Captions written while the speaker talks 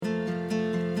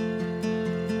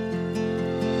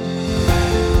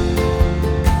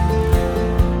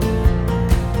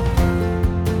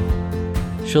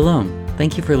Shalom.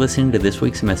 Thank you for listening to this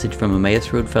week's message from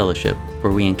Emmaus Road Fellowship,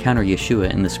 where we encounter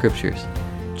Yeshua in the Scriptures.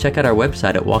 Check out our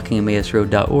website at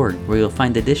walkingemmausroad.org, where you'll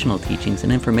find additional teachings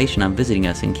and information on visiting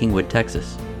us in Kingwood,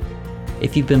 Texas.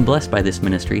 If you've been blessed by this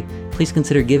ministry, please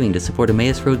consider giving to support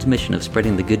Emmaus Road's mission of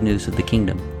spreading the good news of the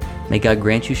kingdom. May God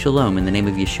grant you shalom in the name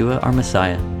of Yeshua, our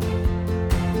Messiah.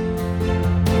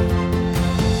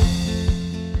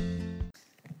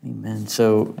 Amen.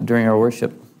 So during our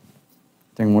worship,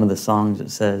 during one of the songs, it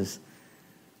says,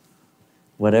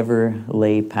 whatever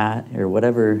lay past,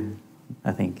 whatever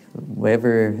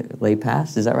lay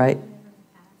past, is that right?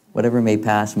 Whatever may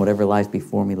pass and whatever lies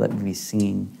before me, let me be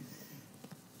seen,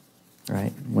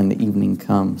 right, when the evening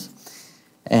comes.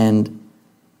 And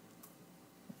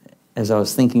as I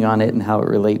was thinking on it and how it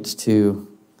relates to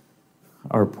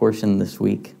our portion this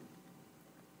week,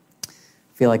 I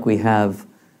feel like we have,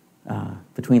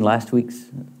 between last week's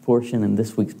portion and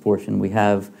this week's portion, we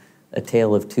have a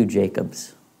tale of two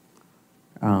Jacobs.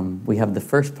 We have the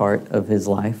first part of his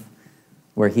life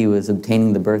where he was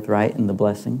obtaining the birthright and the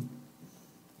blessing.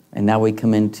 And now we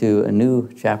come into a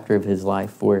new chapter of his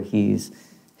life where he's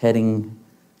heading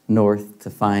north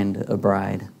to find a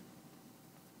bride.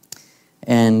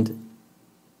 And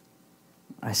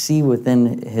I see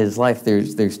within his life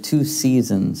there's two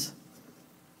seasons.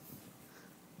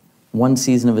 One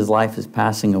season of his life is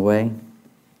passing away,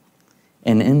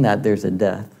 and in that there's a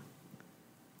death.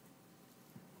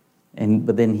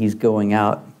 But then he's going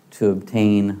out to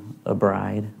obtain a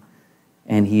bride,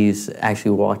 and he's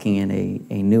actually walking in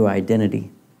a new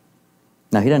identity.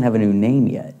 Now, he doesn't have a new name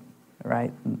yet,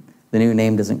 right? The new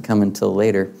name doesn't come until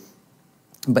later,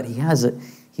 but he has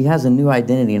a new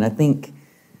identity, and I think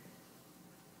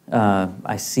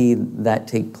I see that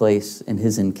take place in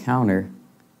his encounter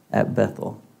at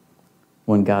Bethel,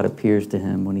 when God appears to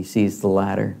him, when he sees the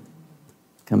ladder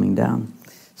coming down.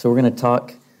 So we're going to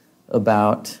talk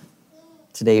about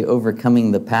today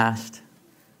overcoming the past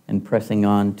and pressing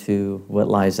on to what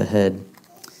lies ahead.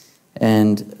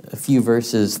 And a few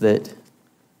verses that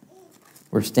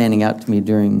were standing out to me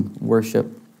during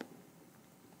worship.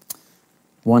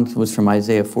 One was from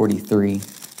Isaiah 43.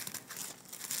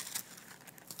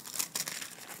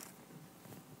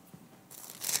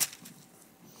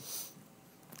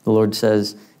 The Lord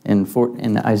says in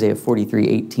Isaiah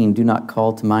 43:18, "Do not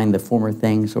call to mind the former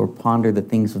things or ponder the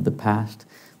things of the past.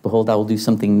 Behold, I will do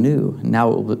something new.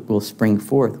 Now it will spring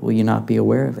forth. Will you not be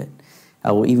aware of it?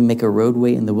 I will even make a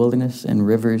roadway in the wilderness and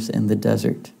rivers in the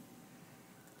desert."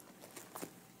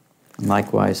 And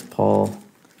likewise, Paul,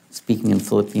 speaking in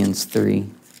Philippians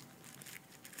 3,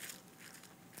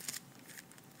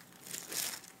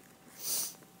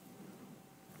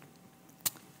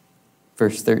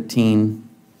 verse 13,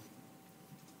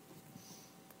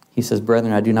 he says,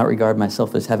 "Brethren, I do not regard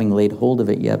myself as having laid hold of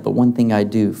it yet, but one thing I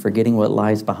do, forgetting what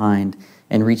lies behind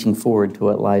and reaching forward to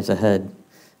what lies ahead,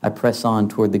 I press on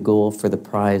toward the goal for the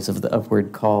prize of the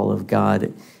upward call of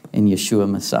God in Yeshua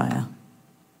Messiah."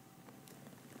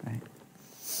 Right?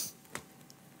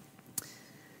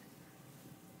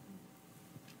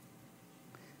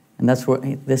 And that's what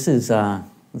this is.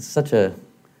 It's such an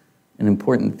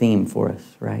important theme for us,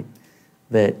 right?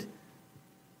 That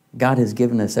God has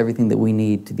given us everything that we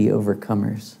need to be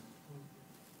overcomers,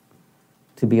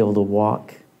 to be able to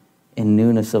walk in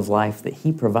newness of life that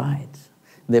he provides,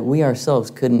 that we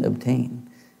ourselves couldn't obtain.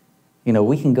 You know,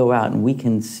 we can go out and we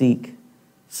can seek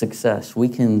success. We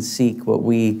can seek what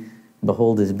we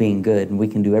behold as being good, and we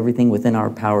can do everything within our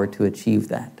power to achieve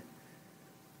that.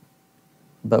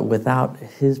 But without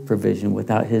his provision,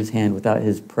 without his hand, without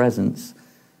his presence,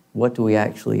 what do we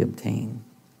actually obtain?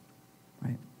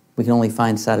 We can only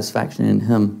find satisfaction in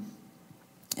him.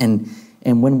 And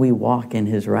when we walk in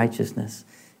his righteousness,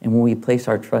 and when we place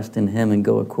our trust in him and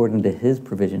go according to his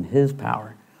provision, his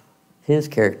power, his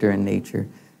character and nature,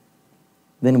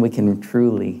 then we can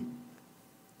truly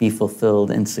be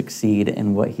fulfilled and succeed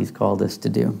in what he's called us to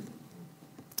do.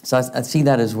 So I see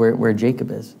that as where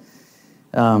Jacob is.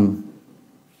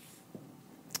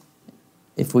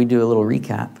 If we do a little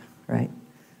recap, right?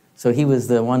 So he was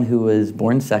the one who was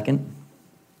born second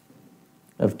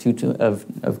of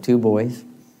two boys.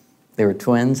 They were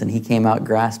twins, and he came out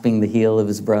grasping the heel of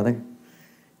his brother,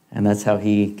 and that's how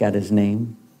he got his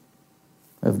name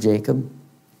of Jacob.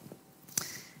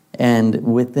 And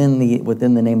within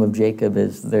the name of Jacob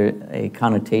is there a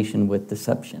connotation with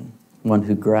deception, one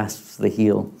who grasps the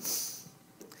heel.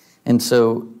 And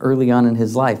so early on in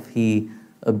his life, he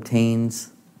obtains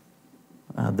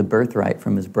the birthright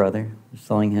from his brother,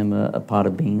 selling him a pot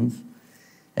of beans,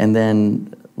 and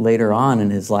then later on in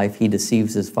his life, he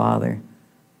deceives his father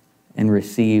and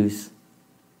receives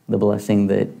the blessing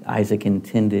that Isaac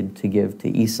intended to give to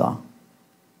Esau.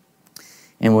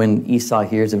 And when Esau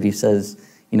hears of it, he says,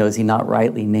 is he not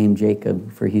rightly named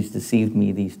Jacob? For he's deceived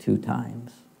me these 2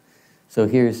 times. So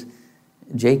here's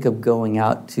Jacob going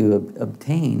out to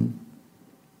obtain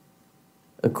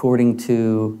according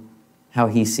to how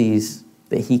he sees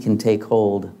that he can take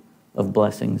hold of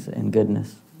blessings and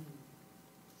goodness.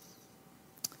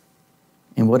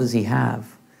 And what does he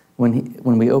have?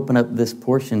 When we open up this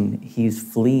portion, he's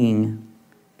fleeing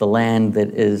the land that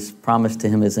is promised to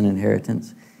him as an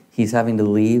inheritance. He's having to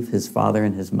leave his father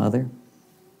and his mother.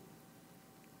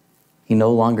 He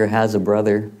no longer has a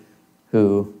brother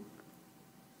who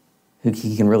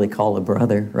he can really call a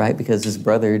brother, right? Because his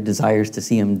brother desires to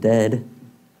see him dead.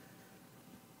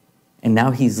 And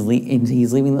now he's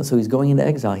leaving, so he's going into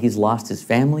exile. He's lost his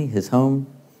family, his home,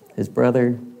 his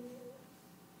brother.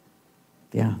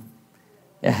 Yeah.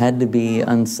 It had to be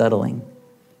unsettling.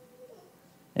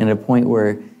 And at a point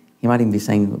where he might even be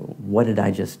saying, what did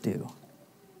I just do?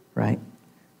 Right?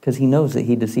 Because he knows that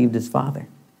he deceived his father.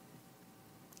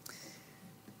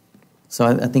 So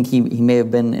I think he may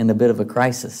have been in a bit of a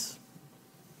crisis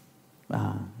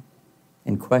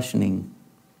in questioning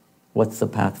what's the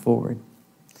path forward.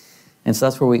 And so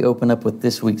that's where we open up with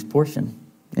this week's portion.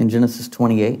 In Genesis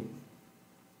 28,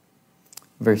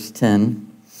 verse 10.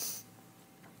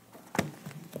 I'm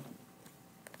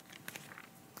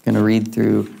going to read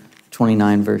through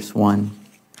 29, verse 1.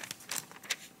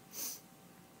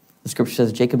 The scripture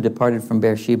says, Jacob departed from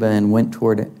Beersheba and went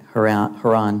toward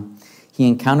Haran. He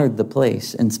encountered the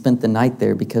place and spent the night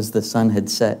there because the sun had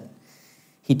set.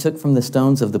 He took from the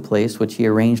stones of the place which he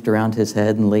arranged around his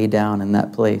head and lay down in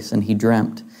that place, and he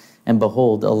dreamt. And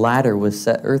behold, a ladder was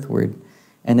set earthward,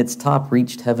 and its top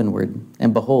reached heavenward.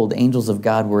 And behold, angels of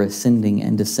God were ascending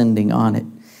and descending on it.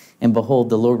 And behold,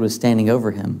 the Lord was standing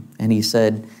over him. And he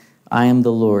said, I am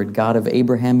the Lord, God of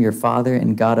Abraham your father,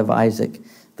 and God of Isaac.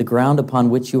 The ground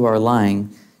upon which you are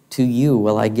lying, to you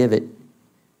will I give it,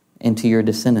 and to your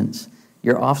descendants.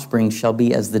 Your offspring shall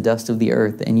be as the dust of the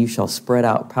earth, and you shall spread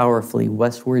out powerfully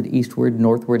westward, eastward,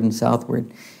 northward, and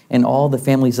southward. And all the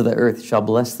families of the earth shall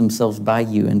bless themselves by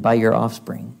you and by your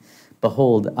offspring.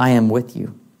 Behold, I am with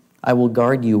you. I will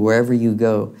guard you wherever you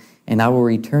go, and I will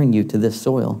return you to this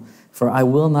soil. For I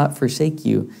will not forsake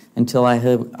you until I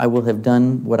will have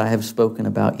done what I have spoken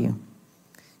about you.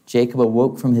 Jacob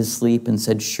awoke from his sleep and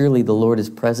said, Surely the Lord is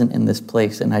present in this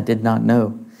place, and I did not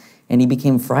know. And he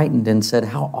became frightened and said,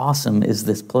 How awesome is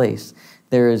this place!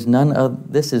 This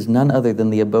is none other than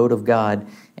the abode of God,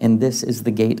 and this is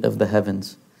the gate of the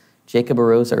heavens. Jacob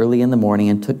arose early in the morning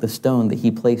and took the stone that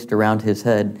he placed around his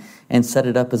head and set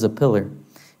it up as a pillar.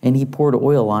 And he poured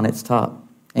oil on its top.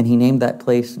 And he named that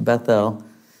place Bethel.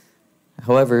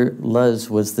 However, Luz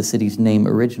was the city's name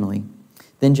originally.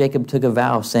 Then Jacob took a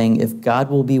vow, saying, If God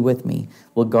will be with me,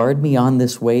 will guard me on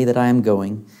this way that I am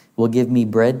going, will give me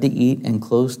bread to eat and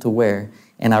clothes to wear,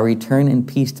 and I'll return in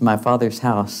peace to my father's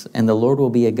house, and the Lord will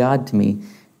be a God to me,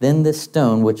 then this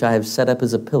stone which I have set up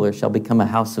as a pillar shall become a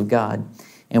house of God.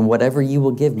 And whatever you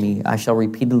will give me, I shall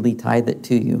repeatedly tithe it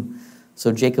to you.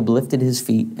 So Jacob lifted his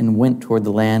feet and went toward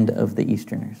the land of the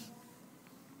Easterners.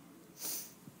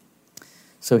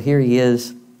 So here he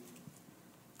is,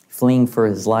 fleeing for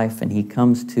his life, and he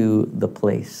comes to the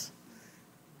place,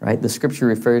 right? The scripture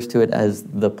refers to it as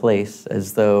the place,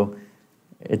 as though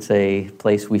it's a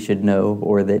place we should know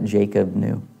or that Jacob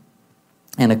knew.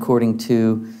 And according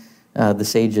to the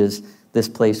sages, this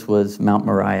place was Mount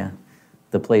Moriah,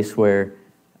 the place where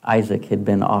Isaac had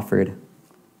been offered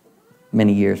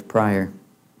many years prior.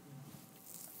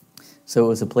 So it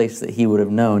was a place that he would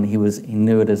have known. He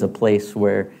knew it as a place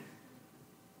where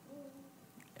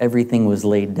everything was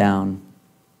laid down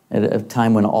at a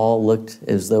time when all looked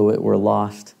as though it were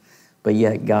lost, but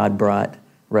yet God brought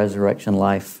resurrection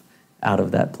life out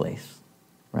of that place,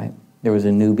 right? There was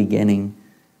a new beginning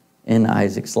in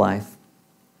Isaac's life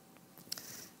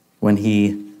when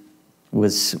he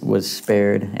was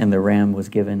spared and the ram was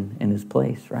given in his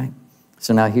place, right?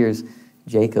 So now here's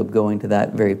Jacob going to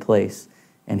that very place,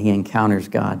 and he encounters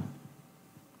God.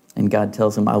 And God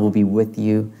tells him, I will be with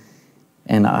you,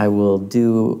 and I will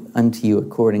do unto you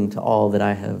according to all that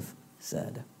I have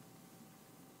said.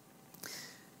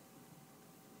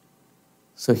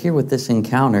 So here with this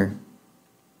encounter,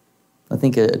 I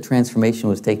think a transformation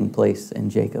was taking place in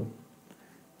Jacob.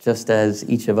 Just as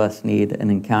each of us need an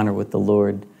encounter with the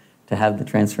Lord to have the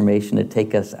transformation to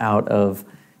take us out of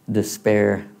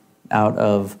despair, out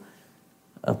of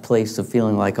a place of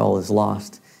feeling like all is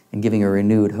lost, and giving a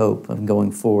renewed hope of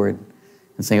going forward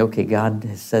and saying, okay, God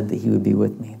has said that he would be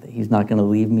with me, that he's not going to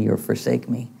leave me or forsake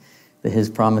me, that his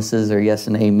promises are yes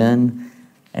and amen,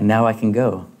 And now I can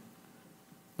go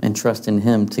and trust in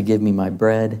him to give me my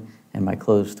bread and my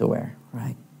clothes to wear,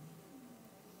 right?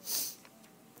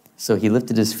 So he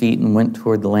lifted his feet and went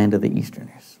toward the land of the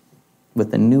Easterners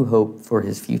with a new hope for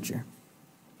his future.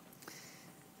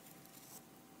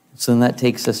 So then that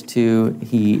takes us to,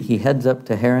 he heads up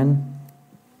to Haran,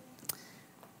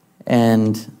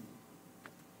 and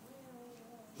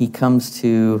he comes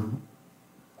to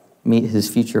meet his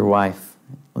future wife.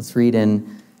 Let's read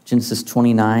in Genesis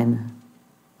 29,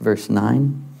 verse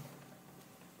 9.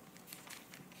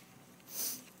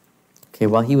 Okay,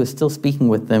 while he was still speaking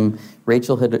with them,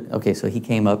 Rachel so he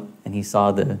came up and he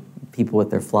saw the people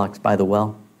with their flocks by the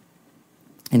well.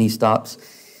 And he stops.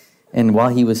 And while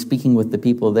he was speaking with the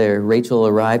people there, Rachel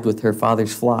arrived with her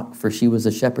father's flock, for she was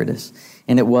a shepherdess.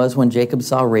 And it was when Jacob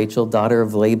saw Rachel, daughter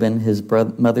of Laban, his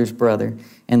mother's brother,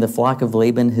 and the flock of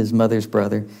Laban, his mother's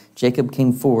brother, Jacob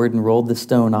came forward and rolled the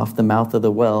stone off the mouth of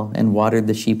the well and watered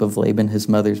the sheep of Laban, his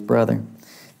mother's brother.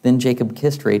 Then Jacob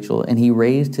kissed Rachel, and he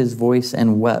raised his voice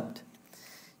and wept.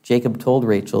 Jacob told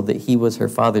Rachel that he was her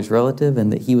father's relative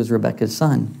and that he was Rebekah's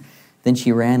son. Then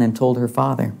she ran and told her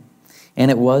father. And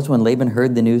it was when Laban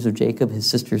heard the news of Jacob, his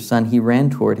sister's son, he ran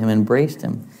toward him, embraced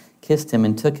him, kissed him,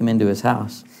 and took him into his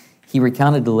house. He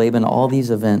recounted to Laban all these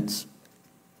events.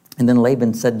 And then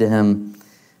Laban said to him,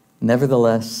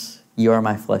 "Nevertheless, you are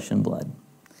my flesh and blood."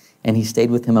 And he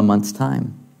stayed with him a month's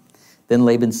time. Then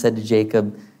Laban said to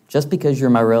Jacob, "Just because you're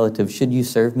my relative, should you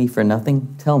serve me for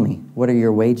nothing? Tell me, what are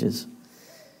your wages?"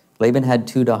 Laban had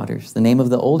 2 daughters. The name of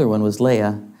the older one was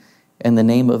Leah, and the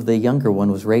name of the younger one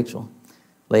was Rachel.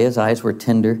 Leah's eyes were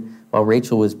tender, while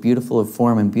Rachel was beautiful of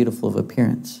form and beautiful of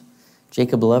appearance.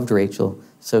 Jacob loved Rachel,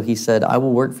 so he said, "I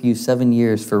will work for you 7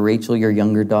 years for Rachel, your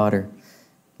younger daughter."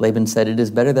 Laban said, "It is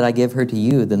better that I give her to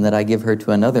you than that I give her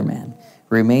to another man.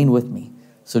 Remain with me."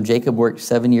 So Jacob worked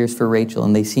 7 years for Rachel,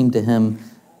 and they seemed to him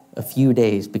a few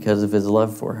days because of his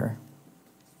love for her.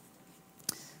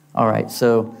 All right,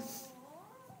 so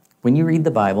when you read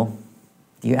the Bible,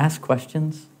 do you ask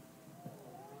questions?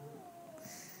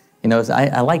 You know,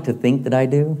 I like to think that I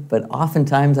do, but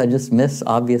oftentimes I just miss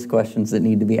obvious questions that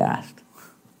need to be asked.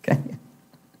 Okay?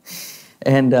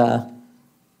 And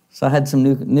so I had some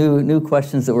new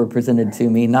questions that were presented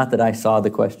to me. Not that I saw the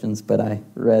questions, but I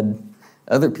read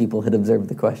other people had observed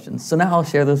the questions. So now I'll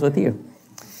share those with you.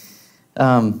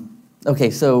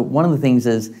 Okay, so one of the things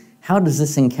is, how does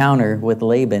this encounter with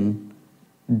Laban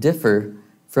differ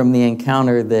from the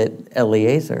encounter that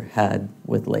Eliezer had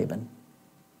with Laban?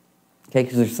 Okay,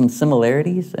 because there's some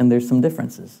similarities and there's some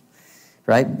differences,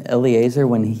 right? Eliezer,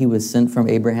 when he was sent from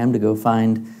Abraham to go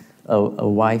find a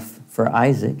wife for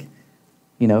Isaac,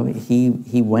 you know,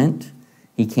 he went,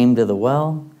 he came to the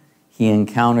well, he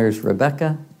encounters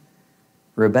Rebekah.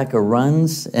 Rebekah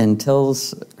runs and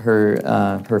tells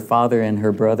her father and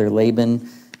her brother Laban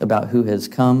about who has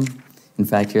come. In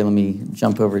fact, here, let me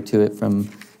jump over to it from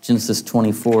Genesis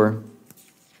 24,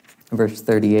 verse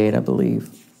 38, I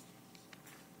believe.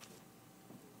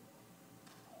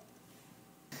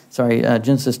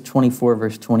 Genesis 24,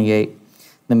 verse 28.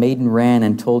 The maiden ran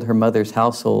and told her mother's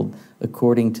household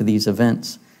according to these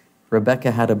events.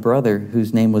 Rebekah had a brother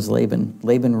whose name was Laban.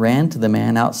 Laban ran to the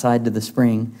man outside to the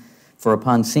spring, for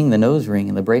upon seeing the nose ring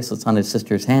and the bracelets on his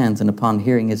sister's hands, and upon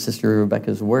hearing his sister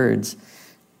Rebekah's words,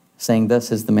 saying, "Thus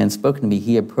has the man spoken to me,"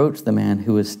 he approached the man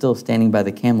who was still standing by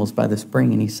the camels by the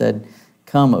spring, and he said,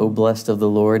 "Come, O blessed of the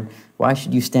Lord, why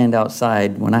should you stand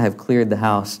outside when I have cleared the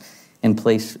house and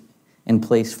place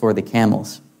for the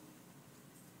camels?"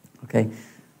 Okay,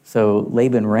 so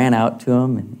Laban ran out to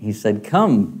him and he said,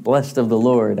 "Come, blessed of the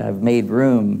Lord, I've made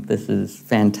room. This is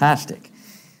fantastic."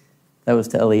 That was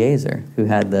to Eliezer, who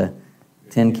had the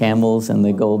 10 camels and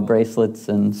the gold bracelets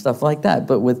and stuff like that.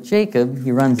 But with Jacob,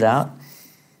 he runs out.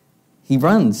 He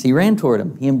ran toward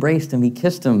him. He embraced him. He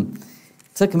kissed him,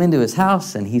 took him into his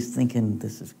house, and he's thinking,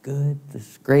 this is good, this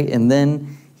is great. And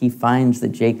then he finds that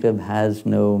Jacob has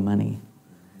no money.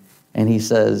 And he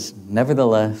says,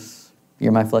 "Nevertheless,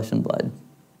 you're my flesh and blood."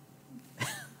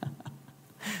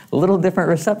 A little different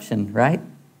reception, right?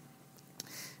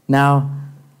 Now,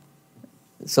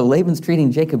 so Laban's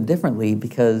treating Jacob differently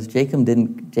because Jacob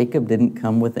didn't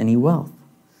come with any wealth.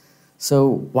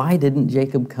 So why didn't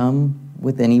Jacob come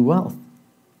with any wealth?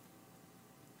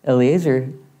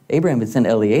 Abraham had sent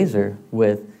Eliezer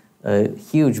with a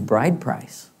huge bride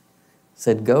price.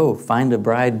 Said, "Go find a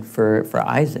bride for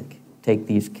Isaac. Take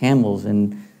these camels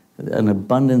and an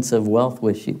abundance of wealth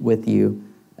with you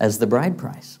as the bride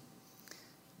price."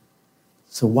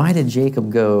 So why did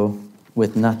Jacob go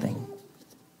with nothing?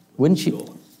 Wouldn't you?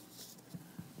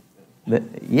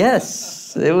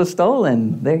 Yes, it was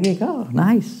stolen. There you go.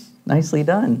 Nice. Nicely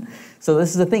done. So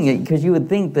this is the thing, because you would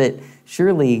think that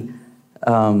surely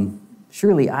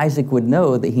Isaac would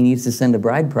know that he needs to send a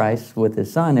bride price with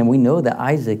his son, and we know that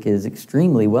Isaac is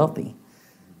extremely wealthy.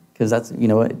 Because that's,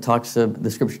 the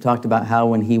scripture talked about how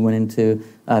when he went into,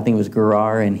 I think it was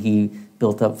Gerar, and he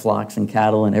built up flocks and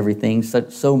cattle and everything,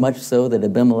 so much so that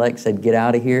Abimelech said, get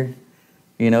out of here.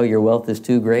 Your wealth is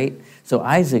too great. So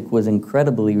Isaac was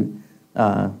incredibly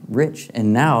rich,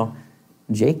 and now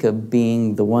Jacob,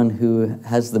 being the one who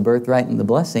has the birthright and the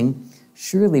blessing,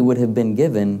 surely would have been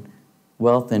given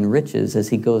wealth and riches as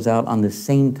he goes out on the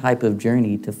same type of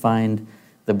journey to find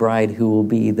the bride who will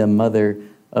be the mother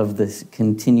of this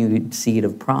continued seed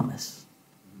of promise.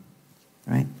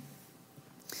 Right?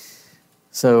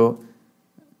 So,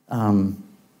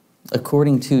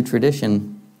 according to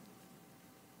tradition,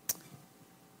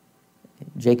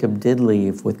 Jacob did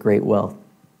leave with great wealth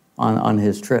on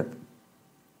his trip.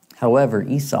 However,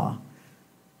 Esau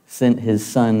sent his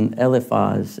son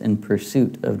Eliphaz in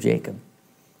pursuit of Jacob.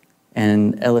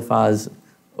 And Eliphaz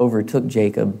overtook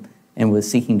Jacob and was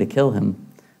seeking to kill him.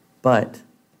 But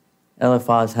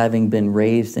Eliphaz, having been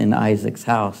raised in Isaac's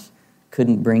house,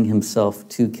 couldn't bring himself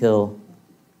to kill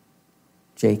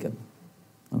Jacob.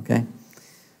 Okay?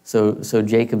 So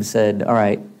Jacob said, all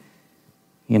right,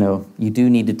 you do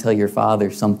need to tell your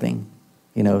father something,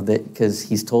 that because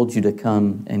he's told you to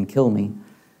come and kill me.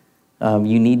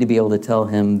 You need to be able to tell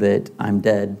him that I'm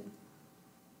dead,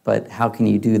 but how can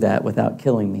you do that without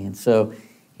killing me? And so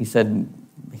he said,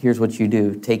 here's what you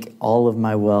do. Take all of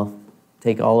my wealth,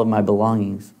 take all of my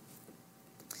belongings.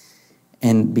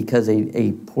 And because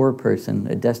a poor person,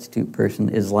 a destitute person,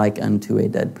 is like unto a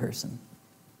dead person.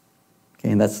 Okay,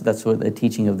 and that's what the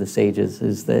teaching of the sages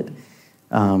is that,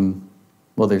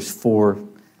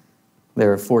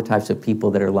 there are four types of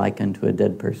people that are like unto a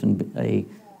dead person, a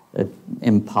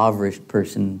impoverished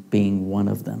person being one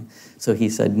of them. So he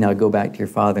said, now go back to your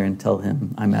father and tell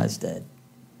him I'm as dead.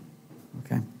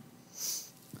 Okay.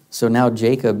 So now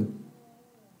Jacob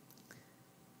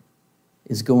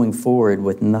is going forward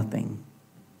with nothing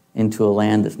into a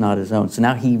land that's not his own. So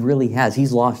now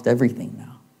he's lost everything now.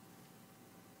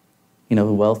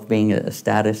 Wealth being a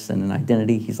status and an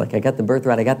identity. He's like, I got the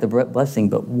birthright, I got the blessing,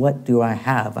 but what do I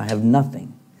have? I have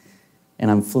nothing.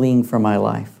 And I'm fleeing for my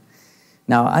life.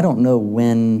 Now, I don't know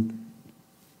when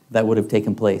that would have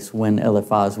taken place, when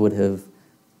Eliphaz would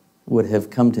have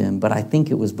come to him, but I think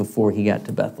it was before he got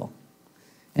to Bethel.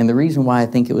 And the reason why I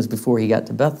think it was before he got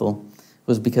to Bethel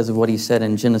was because of what he said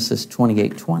in Genesis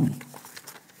 28:20.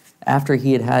 After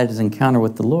he had his encounter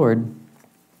with the Lord,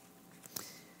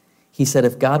 he said,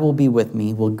 if God will be with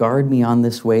me, will guard me on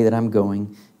this way that I'm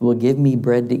going, will give me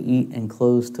bread to eat and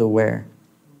clothes to wear.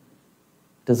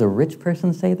 Does a rich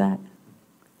person say that?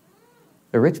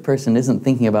 A rich person isn't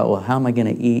thinking about, well, how am I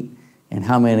going to eat and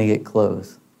how am I going to get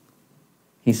clothes?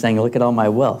 He's saying, look at all my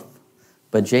wealth.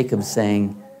 But Jacob's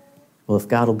saying, well, if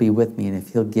God will be with me and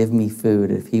if he'll give me food,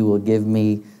 if he will give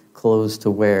me clothes to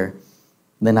wear,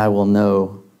 then I will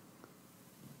know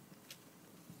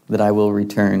that I will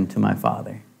return to my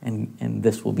father. And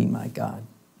this will be my God.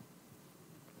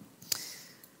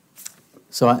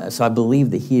 So I believe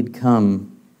that he had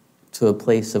come to a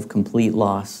place of complete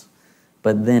loss.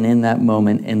 But then in that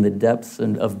moment, in the depths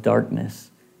of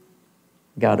darkness,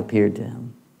 God appeared to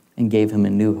him and gave him a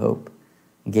new hope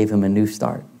and gave him a new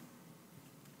start.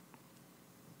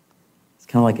 It's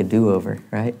kind of like a do-over,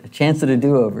 right? A chance at a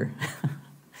do-over. I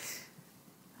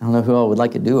don't know who all would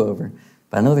like a do-over.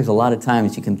 But I know there's a lot of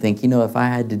times you can think, if I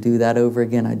had to do that over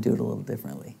again, I'd do it a little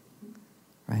differently,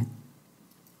 right?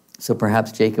 So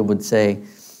perhaps Jacob would say,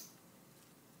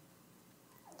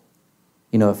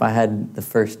 if I had the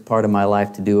first part of my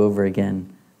life to do over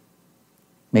again,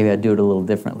 maybe I'd do it a little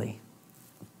differently.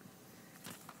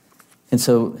 And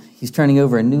so he's turning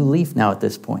over a new leaf now at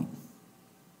this point.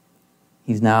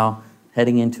 He's now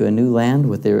heading into a new land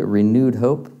with a renewed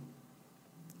hope,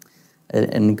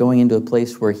 and going into a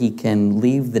place where he can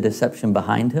leave the deception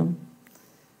behind him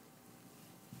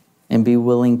and be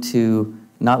willing to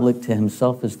not look to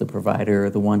himself as the provider or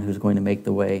the one who's going to make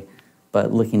the way,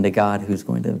 but looking to God who's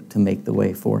going to make the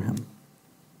way for him.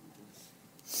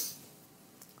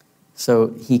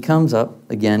 So he comes up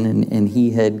again, and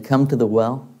he had come to the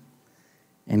well,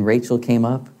 and Rachel came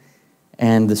up,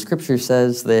 and the scripture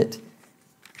says that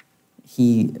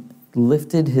he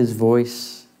lifted his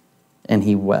voice and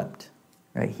he wept.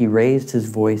 Right? He raised his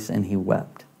voice and he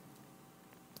wept.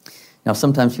 Now,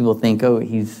 sometimes people think,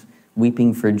 he's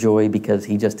weeping for joy because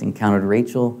he just encountered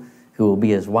Rachel, who will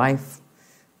be his wife.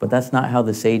 But that's not how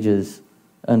the sages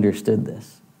understood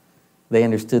this. They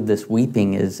understood this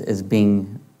weeping as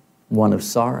being one of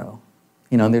sorrow.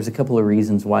 there's a couple of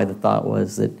reasons why the thought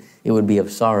was that it would be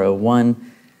of sorrow.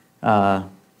 One,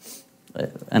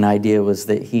 an idea was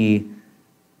that he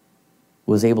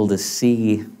was able to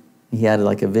see, he had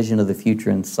like a vision of the future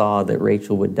and saw that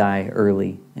Rachel would die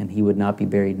early and he would not be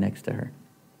buried next to her,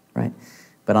 right?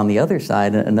 But on the other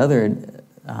side, another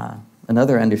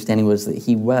understanding was that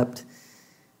he wept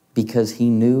because he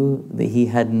knew that he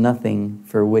had nothing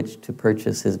for which to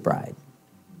purchase his bride.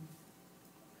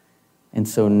 And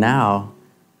so now,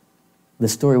 the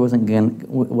story wasn't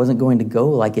going to go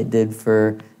like it did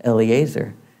for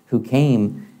Eliezer, who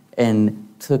came and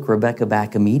took Rebekah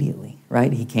back immediately,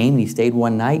 right? He came and he stayed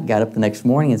one night, got up the next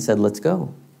morning and said, let's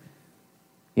go.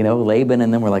 Laban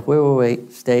and them were like,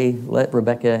 wait, stay, let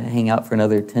Rebekah hang out for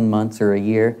another 10 months or a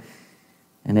year.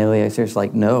 And Eliezer's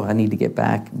like, no, I need to get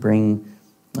back, bring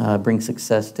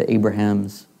success to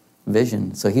Abraham's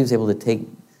vision. So he was able to take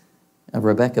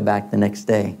Rebekah back the next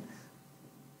day.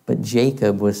 But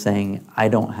Jacob was saying, I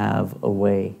don't have a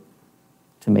way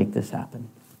to make this happen.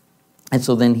 And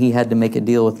so then he had to make a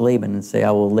deal with Laban and say,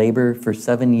 I will labor for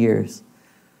 7 years.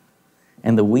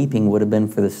 And the weeping would have been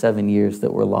for the 7 years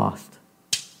that were lost,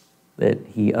 that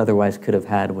he otherwise could have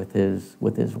had with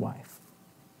his wife.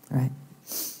 Right?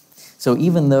 So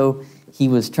even though he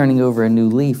was turning over a new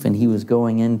leaf and he was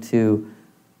going into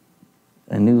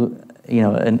a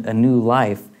new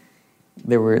life,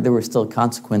 there were still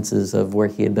consequences of where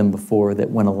he had been before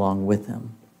that went along with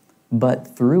him.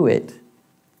 But through it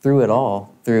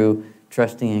all, through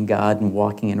trusting in God and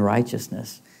walking in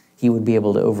righteousness, he would be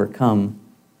able to overcome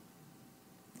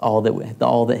all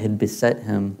that had beset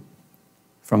him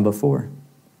from before.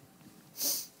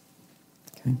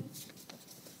 Okay.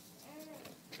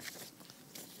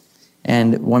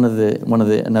 And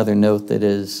another note that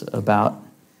is about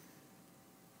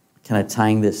kind of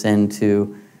tying this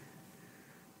into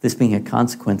this being a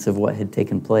consequence of what had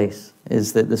taken place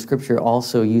is that the scripture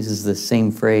also uses the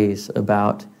same phrase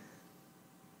about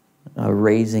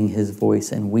raising his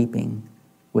voice and weeping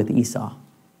with Esau.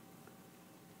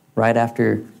 Right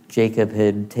after Jacob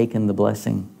had taken the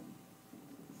blessing,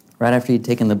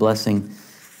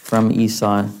 from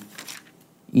Esau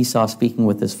speaking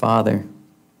with his father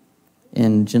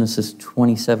in Genesis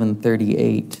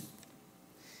 27:38,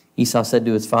 Esau said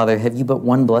to his father, have you but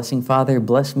one blessing, father?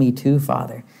 Bless me too,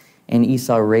 father. And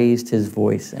Esau raised his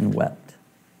voice and wept.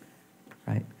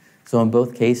 Right? So in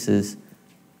both cases,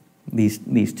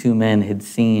 these two men had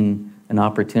seen an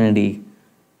opportunity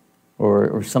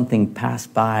or something pass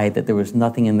by that there was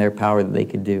nothing in their power that they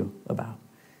could do about.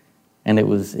 And it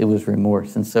was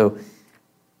remorse. And so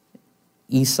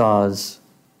Esau's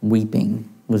weeping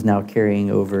was now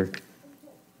carrying over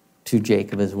to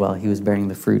Jacob as well. He was bearing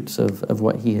the fruits of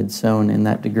what he had sown in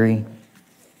that degree.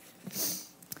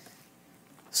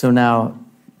 So now,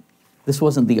 this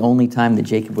wasn't the only time that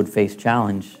Jacob would face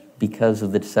challenge because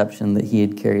of the deception that he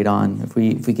had carried on. If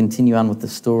we continue on with the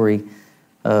story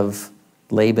of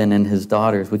Laban and his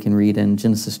daughters, we can read in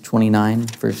Genesis 29,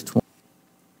 verse 20.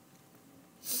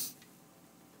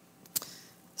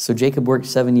 So Jacob worked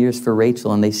 7 years for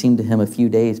Rachel, and they seemed to him a few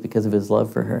days because of his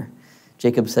love for her.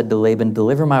 Jacob said to Laban,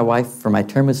 deliver my wife, for my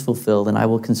term is fulfilled, and I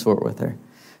will consort with her.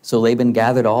 So Laban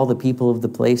gathered all the people of the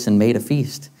place and made a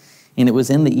feast. And it was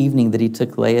in the evening that he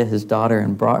took Leah, his daughter,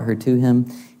 and brought her to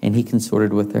him, and he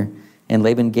consorted with her. And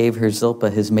Laban gave her Zilpah,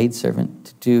 his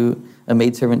maidservant, to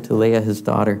Leah, his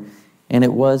daughter. And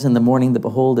it was in the morning that,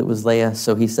 behold, it was Leah.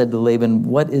 So he said to Laban,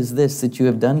 what is this that you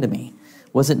have done to me?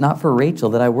 Was it not for Rachel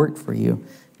that I worked for you?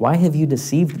 Why have you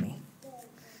deceived me?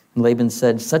 And Laban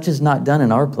said, such is not done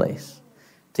in our place,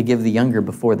 to give the younger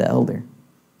before the elder.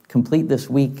 Complete this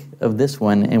week of this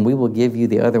one, and we will give you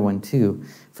the other one too,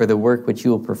 for the work which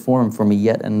you will perform for me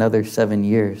yet another 7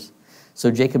 years.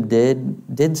 So Jacob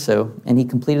did so, and he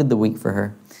completed the week for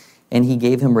her. And he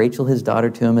gave him Rachel his daughter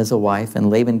to him as a wife, and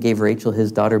Laban gave Rachel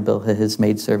his daughter Bilhah his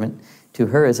maidservant to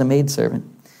her as a maidservant.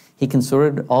 He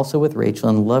consorted also with Rachel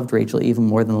and loved Rachel even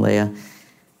more than Leah,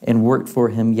 and worked for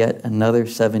him yet another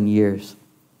 7 years.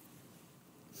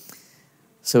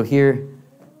 So here,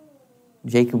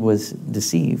 Jacob was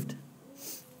deceived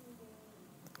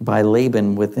by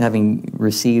Laban with having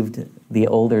received the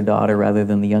older daughter rather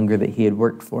than the younger that he had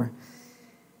worked for.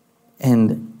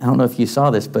 And I don't know if you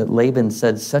saw this, but Laban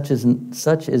said, such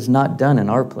is not done in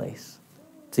our place,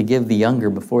 to give the younger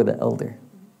before the elder.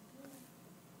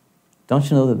 Don't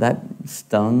you know that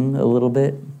stung a little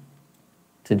bit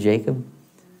to Jacob?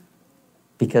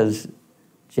 Because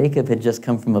Jacob had just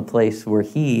come from a place where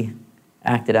he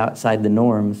acted outside the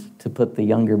norms to put the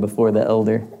younger before the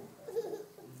elder.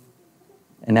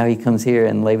 And now he comes here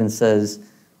and Laban says,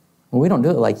 well, we don't do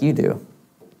it like you do.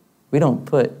 We don't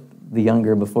put the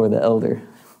younger before the elder.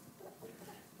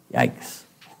 Yikes.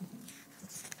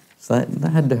 So that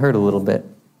had to hurt a little bit.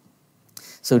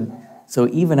 So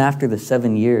even after the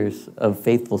 7 years of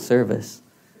faithful service,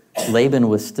 Laban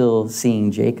was still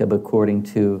seeing Jacob according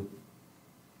to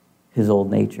his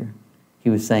old nature. He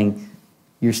was saying,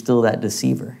 you're still that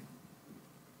deceiver.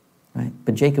 Right?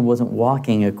 But Jacob wasn't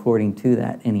walking according to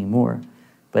that anymore.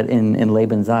 But in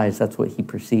Laban's eyes, that's what he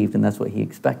perceived and that's what he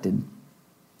expected.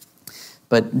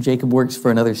 But Jacob works for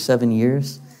another 7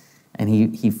 years, and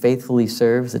he faithfully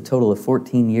serves a total of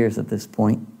 14 years at this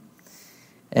point.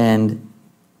 And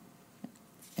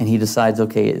he decides,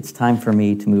 okay, it's time for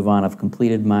me to move on. I've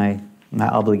completed my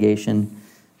obligation.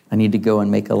 I need to go and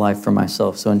make a life for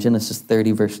myself. So in Genesis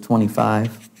 30, verse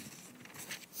 25,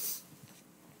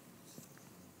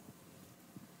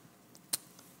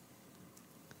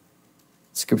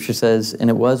 Scripture says, and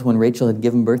it was when Rachel had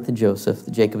given birth to Joseph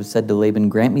that Jacob said to Laban,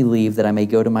 grant me leave that I may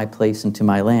go to my place and to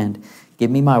my land.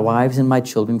 Give me my wives and my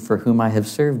children for whom I have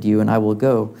served you, and I will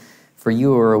go. For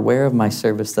you are aware of my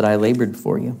service that I labored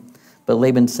for you. But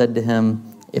Laban said to him,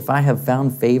 if I have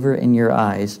found favor in your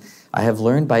eyes, I have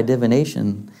learned by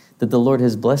divination that the Lord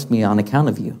has blessed me on account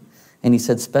of you. And he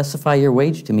said, specify your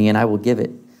wage to me, and I will give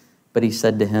it. But he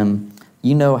said to him,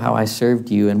 you know how I served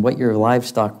you and what your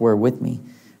livestock were with me.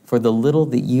 For the little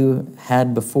that you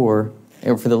had before,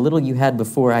 or for the little you had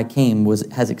before I came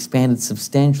has expanded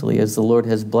substantially, as the Lord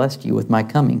has blessed you with my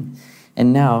coming.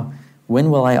 And now, when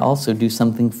will I also do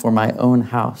something for my own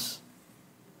house?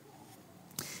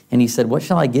 And he said, what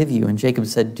shall I give you? And Jacob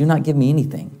said, do not give me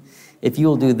anything. If you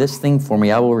will do this thing for me,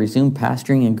 I will resume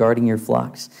pasturing and guarding your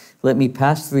flocks. Let me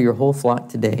pass through your whole flock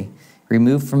today.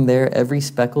 Remove from there every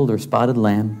speckled or spotted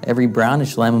lamb, every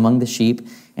brownish lamb among the sheep,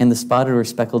 and the spotted or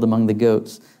speckled among the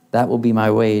goats. That will be my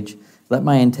wage. Let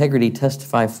my integrity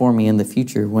testify for me in the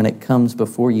future when it comes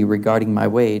before you regarding my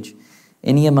wage.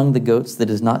 Any among the goats that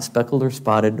is not speckled or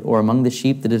spotted, or among the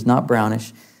sheep that is not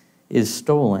brownish, is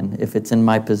stolen if it's in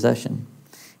my possession.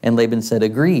 And Laban said,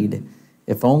 agreed,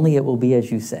 if only it will be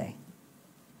as you say.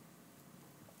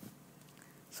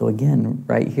 So again,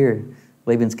 right here,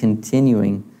 Laban's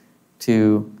continuing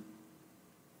to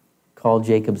call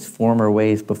Jacob's former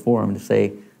ways before him to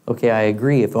say, okay, I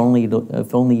agree, if only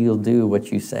you'll do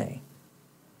what you say.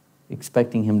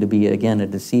 Expecting him to be, again, a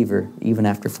deceiver, even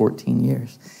after 14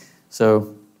 years.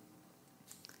 So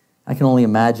I can only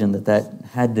imagine that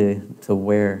had to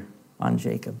wear on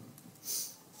Jacob.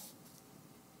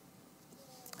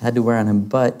 Had to wear on him,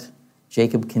 but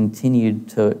Jacob continued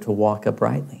to walk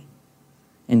uprightly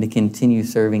and to continue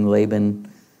serving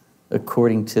Laban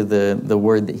according to the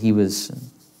word that he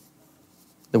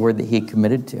had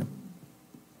committed to.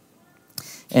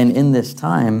 And in this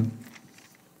time,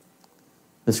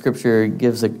 the Scripture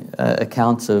gives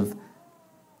accounts of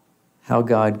how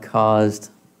God caused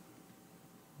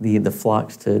the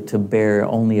flocks to bear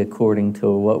only according to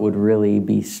what would really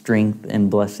be strength and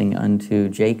blessing unto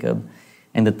Jacob,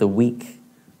 and that the weak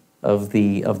of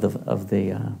the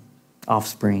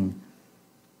offspring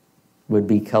would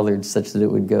be colored such that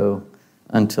it would go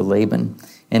unto Laban.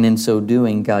 And in so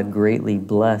doing, God greatly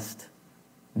blessed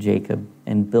Jacob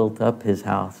and built up his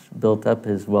house, built up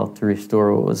his wealth to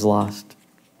restore what was lost.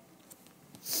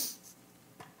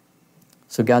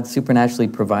 So God supernaturally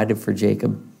provided for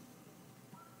Jacob,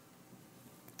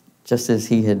 just as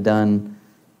he had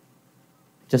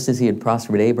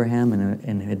prospered Abraham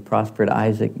and had prospered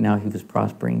Isaac. Now he was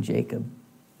prospering Jacob,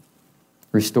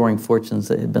 restoring fortunes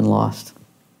that had been lost.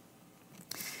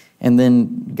 And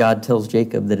then God tells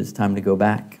Jacob that it's time to go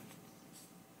back.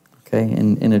 Okay,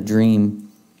 in a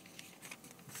dream,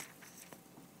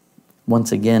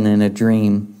 once again in a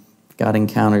dream, God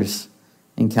encounters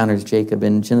Jacob.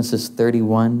 In Genesis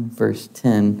 31, verse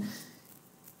 10,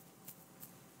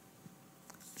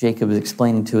 Jacob is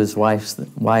explaining to his wives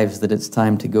that it's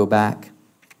time to go back.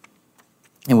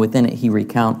 And within it, he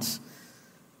recounts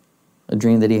a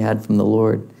dream that he had from the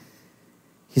Lord.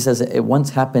 He says, it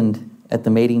once happened at the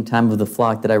mating time of the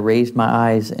flock that I raised my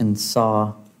eyes and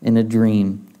saw in a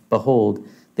dream, behold,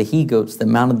 the he-goats that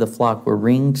mounted the flock were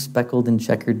ringed, speckled, and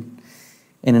checkered.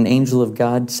 And an angel of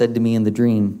God said to me in the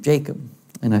dream, Jacob.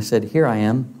 And I said, here I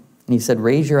am. And he said,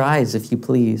 raise your eyes, if you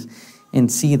please, and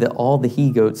see that all the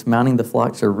he-goats mounting the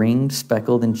flocks are ringed,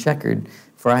 speckled, and checkered,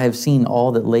 for I have seen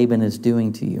all that Laban is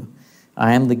doing to you.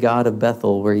 I am the God of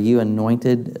Bethel, where you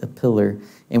anointed a pillar,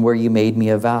 and where you made me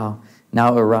a vow.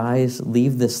 Now arise,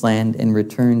 leave this land, and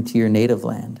return to your native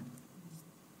land.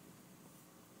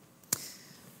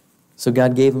 So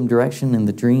God gave him direction in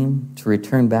the dream to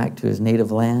return back to his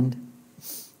native land.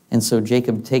 And so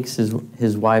Jacob takes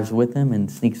his wives with him and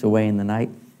sneaks away in the night,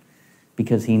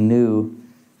 because he knew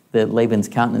that Laban's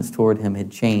countenance toward him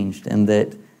had changed, and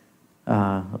that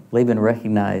Laban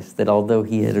recognized that although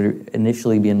he had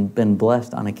initially been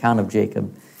blessed on account of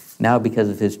Jacob, now because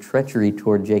of his treachery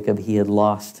toward Jacob, he had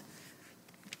lost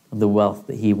the wealth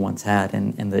that he once had,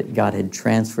 and that God had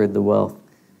transferred the wealth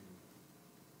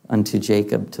unto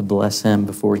Jacob to bless him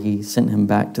before he sent him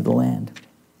back to the land.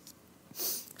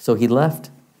 So he left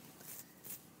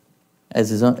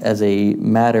as a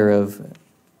matter of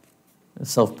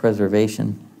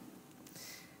self-preservation.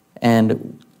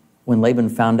 And when Laban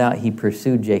found out, he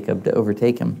pursued Jacob to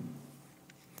overtake him.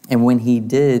 And when he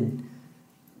did,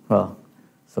 so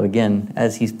again,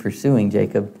 as he's pursuing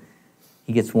Jacob,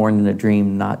 he gets warned in a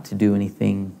dream not to do any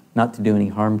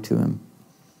harm to him.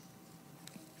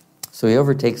 So he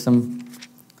overtakes him.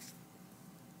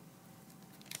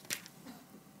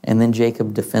 And then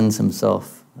Jacob defends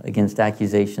himself against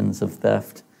accusations of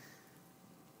theft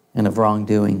and of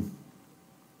wrongdoing.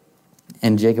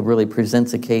 And Jacob really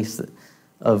presents a case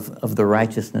of the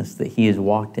righteousness that he has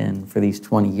walked in for these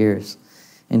 20 years.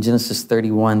 In Genesis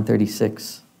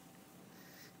 31:36,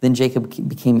 then Jacob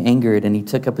became angered, and he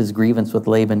took up his grievance with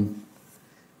Laban.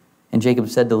 And Jacob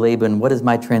said to Laban, "What is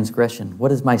my transgression?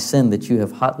 What is my sin that you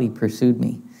have hotly pursued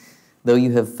me? Though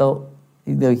you have felt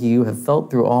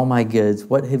through all my goods,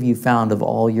 what have you found of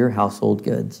all your household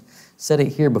goods? Set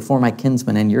it here before my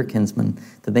kinsmen and your kinsmen,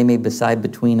 that they may decide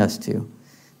between us two.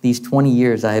 These 20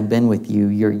 years I have been with you.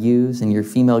 Your ewes and your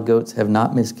female goats have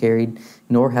not miscarried,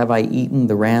 nor have I eaten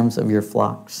the rams of your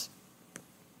flocks.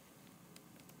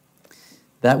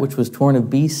 That which was torn of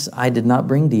beasts I did not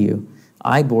bring to you.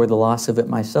 I bore the loss of it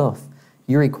myself.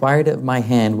 You required it of my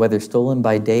hand, whether stolen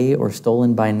by day or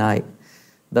stolen by night.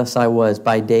 Thus I was.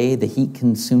 By day the heat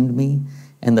consumed me,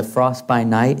 and the frost by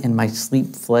night, and my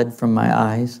sleep fled from my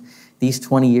eyes. These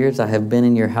 20 years I have been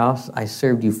in your house. I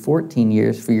served you 14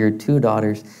 years for your 2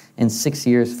 daughters and 6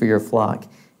 years for your flock,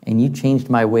 and you changed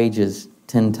my wages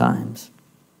 10 times.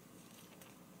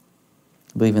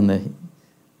 I believe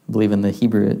in the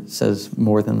Hebrew it says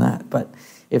more than that. But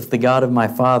if the God of my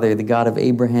father, the God of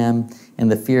Abraham,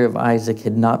 and the fear of Isaac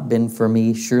had not been for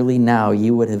me, surely now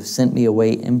you would have sent me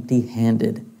away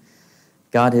empty-handed.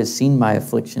 God has seen my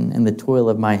affliction and the toil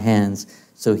of my hands,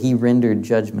 so he rendered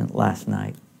judgment last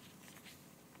night."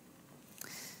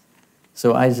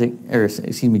 So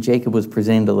Jacob was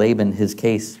presenting to Laban his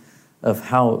case of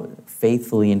how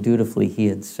faithfully and dutifully he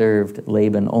had served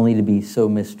Laban, only to be so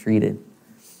mistreated.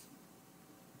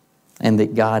 And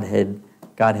that God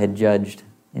had judged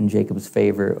in Jacob's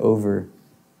favor over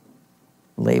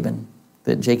Laban.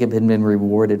 That Jacob had been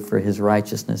rewarded for his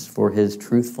righteousness, for his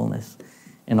truthfulness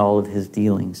in all of his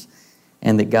dealings.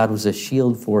 And that God was a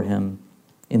shield for him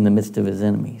in the midst of his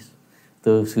enemies.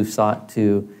 Those who sought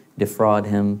to defraud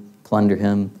him, plunder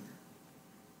him,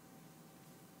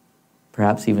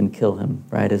 perhaps even kill him,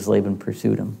 right, as Laban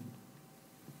pursued him.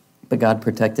 But God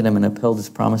protected him and upheld his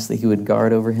promise that he would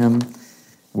guard over him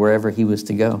wherever he was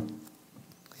to go.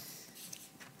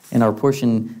 And our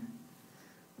portion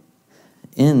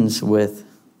ends with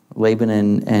Laban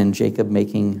and Jacob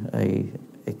making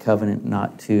a covenant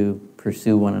not to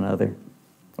pursue one another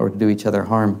or to do each other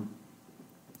harm.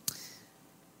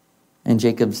 And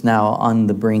Jacob's now on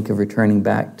the brink of returning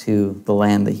back to the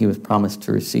land that he was promised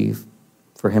to receive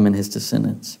for him and his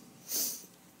descendants.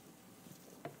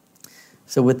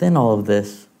 So within all of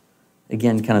this,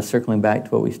 again, kind of circling back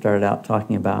to what we started out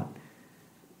talking about,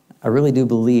 I really do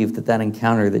believe that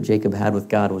encounter that Jacob had with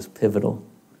God was pivotal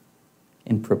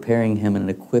in preparing him and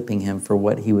equipping him for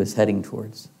what he was heading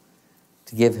towards,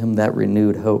 to give him that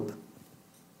renewed hope.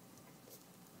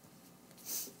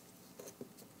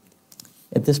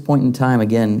 At this point in time,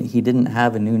 again, he didn't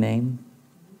have a new name,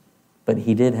 but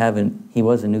he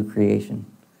was a new creation.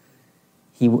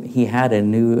 He had a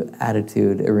new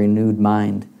attitude, a renewed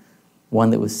mind,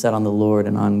 one that was set on the Lord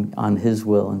and on his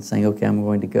will, and saying, okay, I'm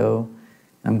going to go,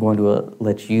 I'm going to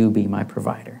let you be my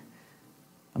provider.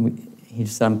 He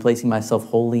just said, I'm placing myself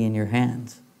wholly in your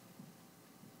hands.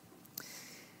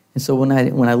 And so when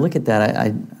I look at that,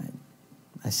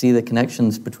 I see the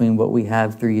connections between what we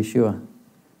have through Yeshua.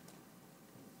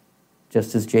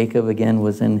 Just as Jacob, again,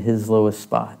 was in his lowest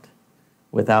spot,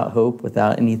 without hope,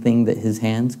 without anything that his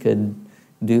hands could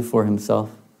do for himself,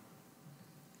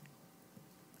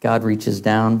 God reaches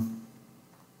down,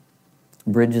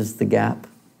 bridges the gap,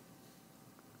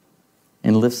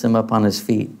 and lifts him up on his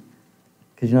feet.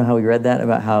 Because you know how we read that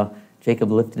about how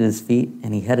Jacob lifted his feet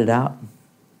and he headed out?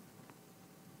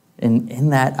 And in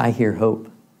that, I hear hope.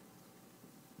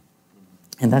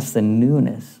 And that's the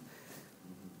newness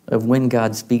of when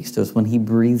God speaks to us, when he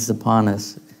breathes upon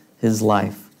us his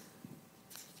life.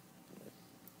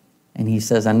 And he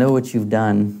says, I know what you've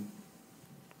done,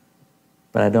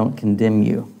 but I don't condemn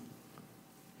you.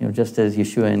 Just as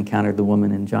Yeshua encountered the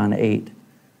woman in John 8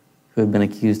 who had been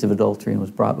accused of adultery and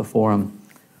was brought before him.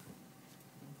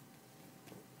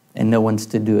 And no one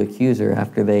stood to accuse her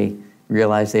after they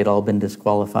realized they'd all been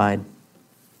disqualified.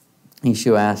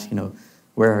 Yeshua asked,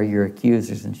 where are your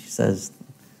accusers? And she says,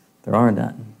 there are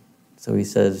none. So he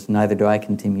says, neither do I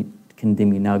condemn you.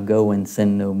 Now go and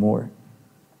sin no more.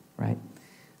 Right?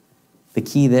 The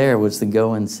key there was to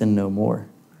go and sin no more.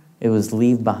 It was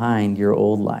leave behind your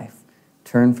old life.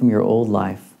 Turn from your old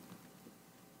life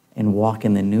and walk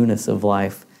in the newness of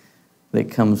life that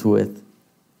comes with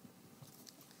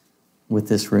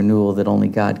this renewal that only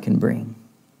God can bring.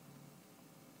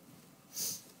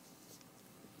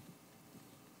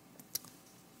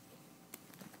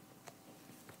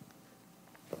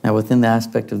 Now, within the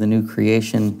aspect of the new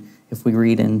creation, if we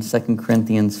read in 2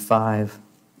 Corinthians 5,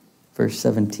 verse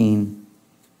 17,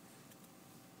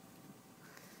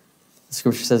 the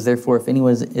scripture says, therefore, if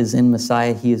anyone is in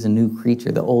Messiah, he is a new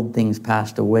creature. The old things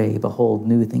passed away. Behold,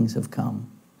 new things have come.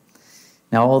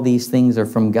 Now all these things are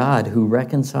from God, who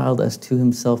reconciled us to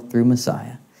himself through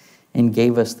Messiah and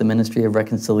gave us the ministry of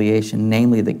reconciliation,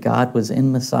 namely that God was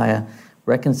in Messiah,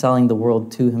 reconciling the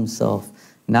world to himself,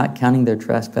 not counting their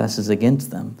trespasses against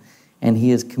them. And he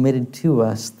has committed to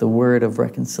us the word of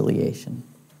reconciliation.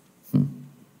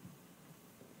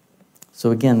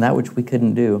 So again, that which we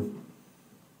couldn't do,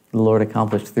 the Lord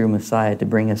accomplished through Messiah to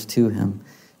bring us to him,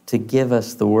 to give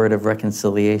us the word of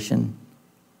reconciliation.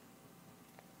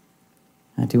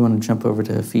 I do want to jump over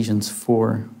to Ephesians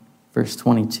 4, verse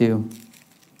 22.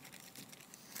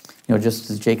 Just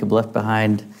as Jacob left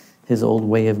behind his old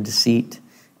way of deceit,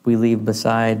 we leave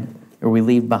behind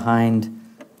the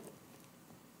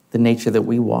nature that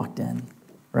we walked in,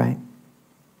 right?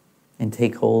 And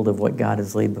take hold of what God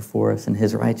has laid before us in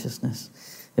his righteousness.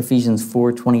 Ephesians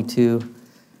 4:22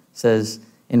 says,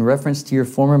 in reference to your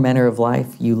former manner of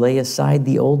life, you lay aside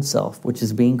the old self, which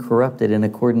is being corrupted in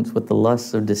accordance with the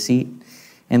lusts of deceit,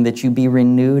 and that you be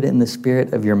renewed in the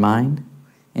spirit of your mind,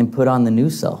 and put on the new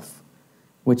self,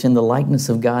 which in the likeness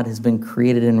of God has been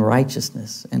created in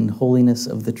righteousness and holiness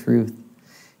of the truth.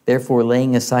 Therefore,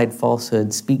 laying aside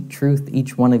falsehood, speak truth,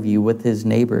 each one of you, with his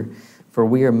neighbor, for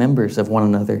we are members of one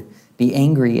another. Be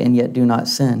angry and yet do not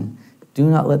sin. Do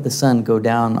not let the sun go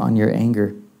down on your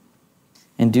anger,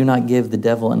 and do not give the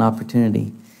devil an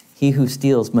opportunity. He who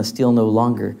steals must steal no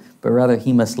longer, but rather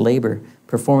he must labor,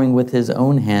 performing with his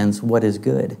own hands what is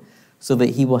good, so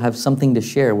that he will have something to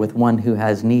share with one who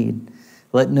has need.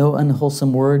 Let no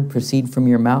unwholesome word proceed from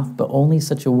your mouth, but only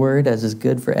such a word as is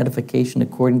good for edification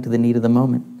according to the need of the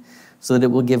moment, so that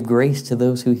it will give grace to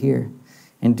those who hear.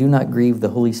 And do not grieve the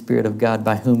Holy Spirit of God,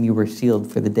 by whom you were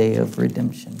sealed for the day of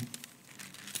redemption.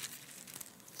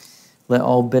 Let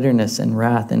all bitterness and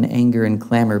wrath and anger and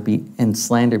clamor and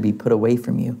slander be put away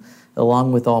from you,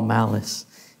 along with all malice.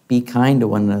 Be kind to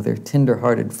one another,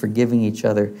 tender-hearted, forgiving each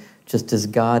other, just as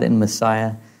God and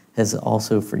Messiah has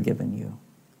also forgiven you.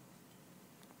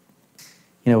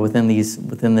 Within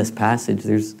this passage,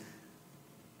 there's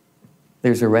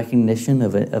a recognition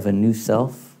of a new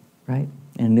self, right?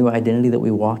 And a new identity that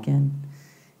we walk in.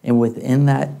 And within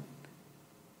that,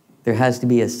 there has to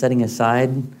be a setting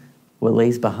aside what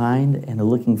lays behind and a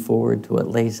looking forward to what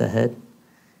lays ahead.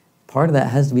 Part of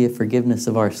that has to be a forgiveness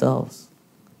of ourselves.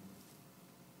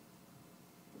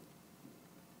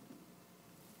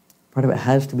 Part of it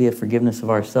has to be a forgiveness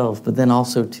of ourselves, but then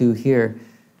also too here,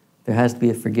 there has to be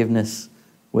a forgiveness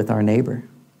with our neighbor.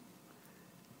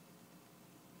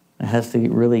 It has to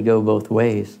really go both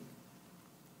ways.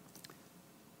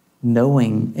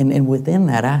 Knowing, and within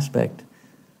that aspect,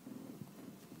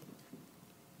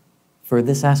 for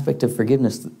this aspect of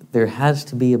forgiveness, there has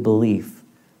to be a belief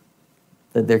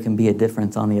that there can be a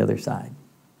difference on the other side.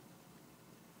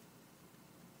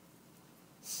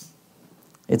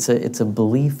 It's a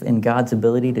belief in God's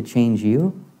ability to change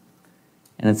you,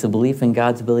 and it's a belief in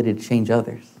God's ability to change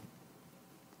others.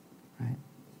 Right?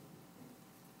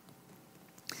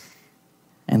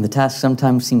 And the task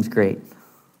sometimes seems great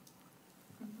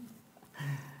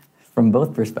from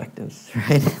both perspectives,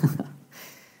 right?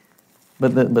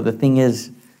 But the thing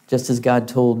is, just as God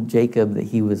told Jacob that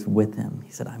he was with him,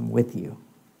 he said, I'm with you.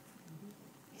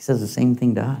 He says the same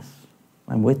thing to us.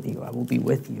 I'm with you. I will be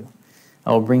with you.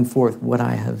 I will bring forth what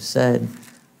I have said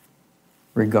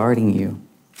regarding you,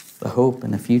 the hope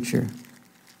and the future,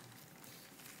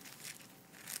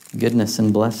 goodness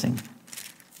and blessing.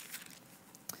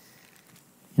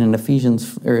 And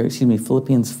in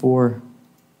Philippians 4,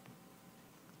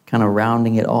 kind of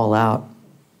rounding it all out,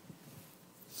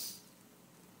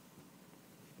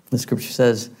 the scripture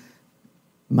says,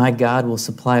 My God will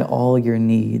supply all your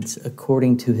needs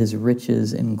according to his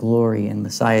riches and glory in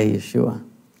Messiah Yeshua.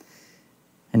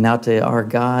 And now to our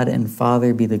God and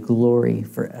Father be the glory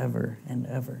forever and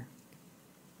ever.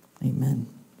 Amen.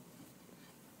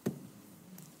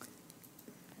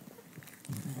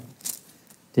 Amen.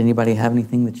 Did anybody have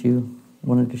anything that you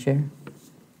wanted to share?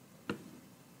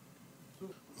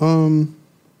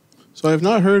 So I have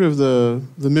not heard of the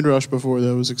Midrash before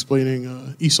that was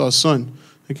explaining Esau's son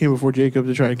that came before Jacob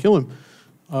to try to kill him.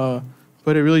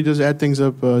 But it really does add things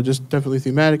up, just definitely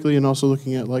thematically, and also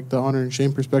looking at like the honor and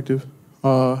shame perspective.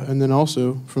 And then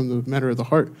also from the matter of the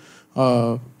heart,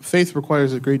 faith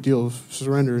requires a great deal of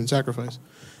surrender and sacrifice.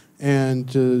 And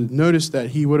to notice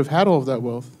that he would have had all of that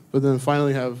wealth, but then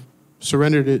finally have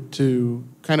surrendered it to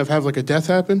kind of have like a death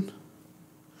happen.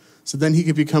 So then he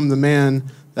could become the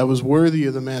man that was worthy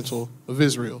of the mantle of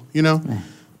Israel, you know?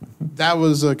 That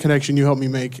was a connection you helped me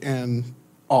make, and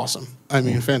awesome. I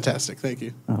mean, fantastic. Thank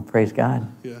you. Oh, praise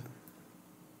God. Yeah.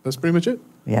 That's pretty much it.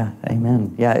 Yeah,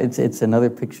 amen. Yeah, it's another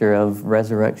picture of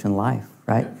resurrection life,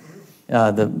 right?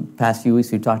 The past few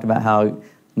weeks we talked about how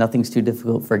nothing's too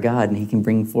difficult for God, and he can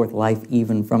bring forth life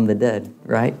even from the dead,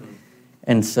 right?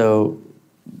 And so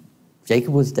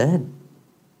Jacob was dead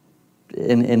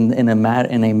in a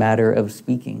matter of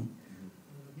speaking.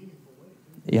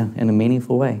 Yeah, in a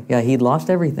meaningful way. Yeah, he'd lost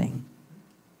everything.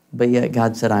 But yet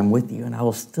God said, I'm with you, and I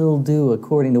will still do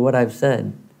according to what I've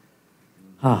said.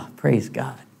 Praise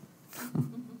God.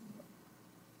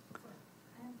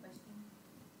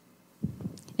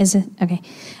 Is it okay?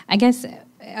 I guess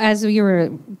as we were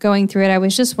going through it, I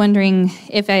was just wondering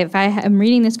if I am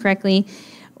reading this correctly,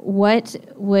 what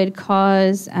would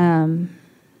cause?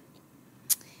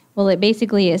 Well,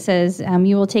 it says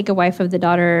you will take a wife of the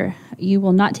daughter. You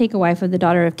will not take a wife of the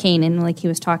daughter of Canaan, like he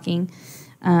was talking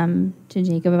to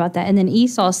Jacob about that. And then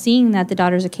Esau, seeing that the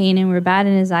daughters of Canaan were bad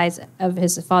in his eyes, of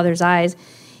his father's eyes,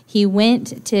 he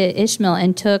went to Ishmael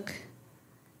and took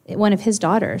one of his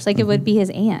daughters, like it would be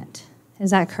his aunt. Is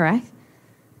that correct?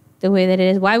 The way that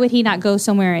it is. Why would he not go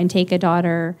somewhere and take a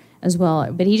daughter as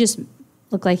well? But he just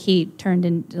looked like he turned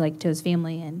into to his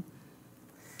family and.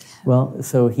 Well,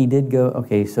 so he did go.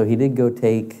 Okay, so he did go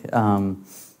take. I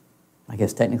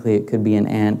guess technically it could be an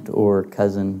aunt or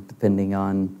cousin, depending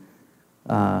on.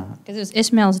 Because it was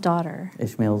Ishmael's daughter.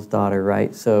 Ishmael's daughter,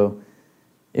 right? So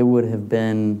it would have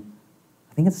been.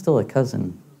 I think it's still a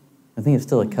cousin.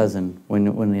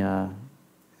 when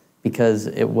because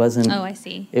it wasn't. Oh, I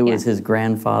see. It was his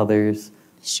grandfather's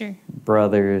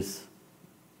brother's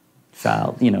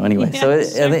child. Anyway. So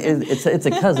it's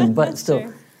a cousin, but still.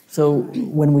 Sure. So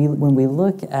when we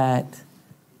look at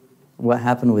what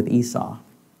happened with Esau,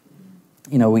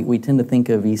 we tend to think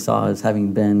of Esau as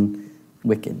having been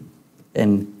wicked,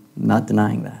 and not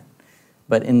denying that.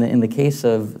 But in the case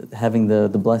of having the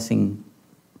blessing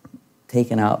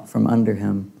taken out from under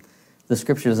him, the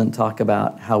scripture doesn't talk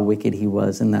about how wicked he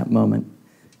was in that moment.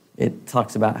 It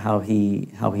talks about how he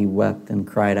wept and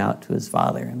cried out to his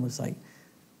father and was like,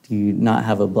 "Do you not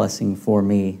have a blessing for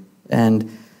me?" And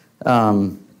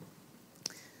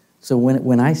so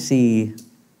when I see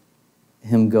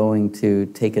him going to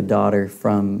take a daughter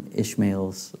from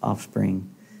Ishmael's offspring,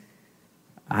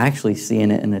 I actually see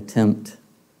in it an attempt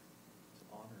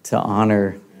to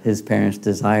honor his parents'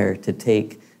 desire to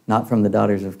take not from the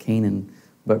daughters of Canaan,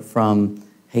 but from,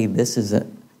 hey, this is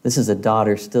a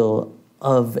daughter still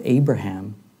of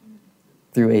Abraham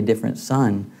through a different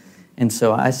son. And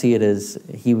so I see it as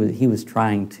he was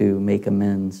trying to make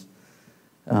amends.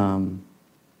 So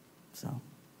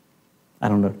I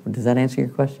don't know. Does that answer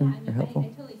your question? Yeah, or helpful? I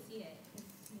totally see it.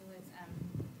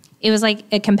 It was like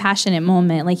a compassionate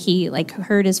moment. Like he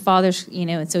heard his father's,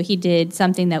 and so he did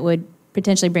something that would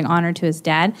potentially bring honor to his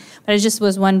dad. But I just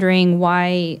was wondering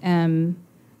why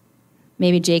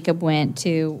maybe Jacob went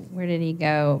to, where did he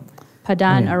go?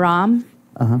 Padan Aram.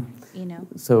 Uh-huh.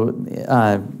 So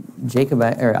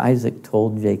Isaac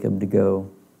told Jacob to go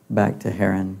back to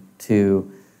Haran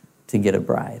to get a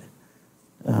bride.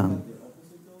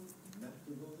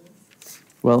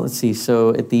 Well, let's see.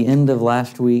 So at the end of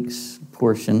last week's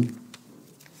portion,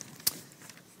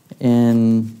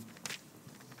 hang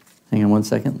on one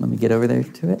second, let me get over there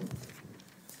to it.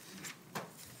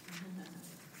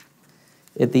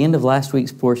 At the end of last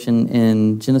week's portion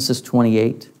in Genesis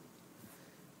 28,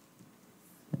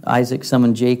 Isaac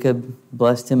summoned Jacob,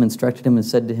 blessed him, instructed him, and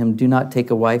said to him, "Do not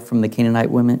take a wife from the Canaanite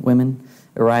women.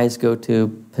 Arise, go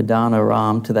to Padan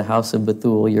Aram, to the house of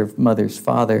Bethuel, your mother's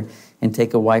father, and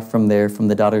take a wife from there, from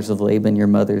the daughters of Laban, your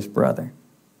mother's brother."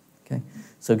 Okay,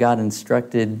 so God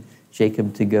instructed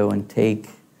Jacob to go and take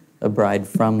a bride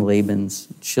from Laban's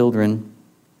children.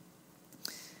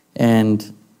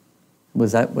 And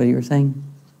Was that what you were saying?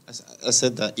 I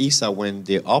said that Esau went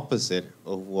the opposite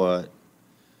of what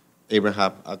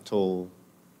Abraham had told.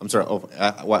 I'm sorry, of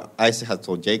what Isaac had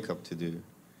told Jacob to do,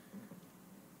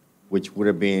 which would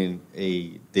have been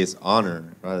a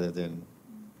dishonor rather than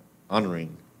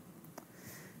honoring.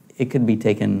 It could be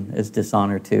taken as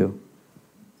dishonor too.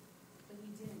 But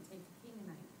he didn't take a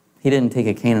Canaanite. He didn't take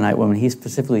a Canaanite woman. He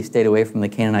specifically stayed away from the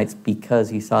Canaanites because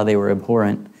he saw they were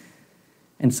abhorrent.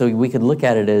 And so we could look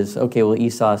at it as, okay, well,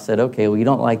 Esau said, okay, well, you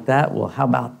don't like that? Well, how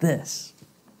about this?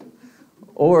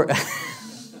 Or,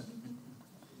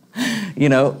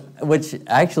 which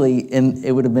actually,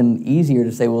 it would have been easier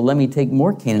to say, well, let me take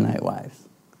more Canaanite wives.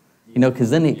 Because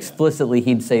then explicitly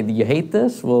he'd say, do you hate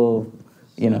this? Well,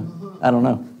 I don't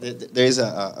know. There is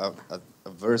a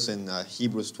verse in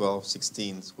Hebrews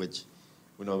 12:16, which,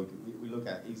 we look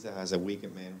at Esau as a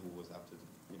wicked man who was after,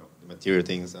 the material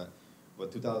things.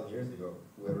 But 2,000 years ago,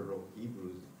 whoever wrote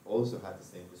Hebrews also had the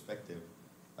same perspective.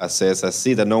 It says, I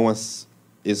see that no one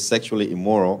is sexually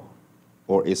immoral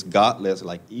or is godless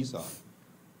like Esau,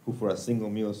 who for a single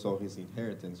meal sold his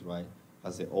inheritance, right,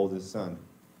 as the oldest son.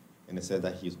 And it said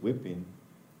that his whipping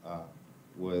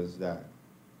was that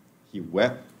he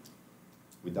wept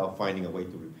without finding a way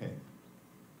to repent.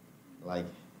 Like,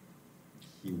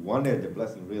 he wanted the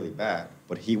blessing really bad,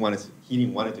 but he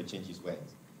didn't want it to change his ways.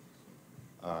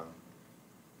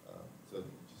 So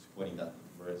just quoting that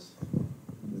verse,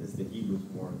 this is the Hebrews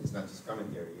more. It's not just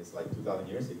commentary. It's like 2,000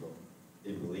 years ago.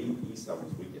 They believed Esau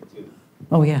was wicked too.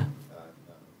 Oh, yeah.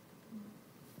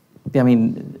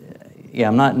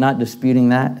 I'm not disputing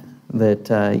that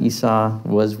Esau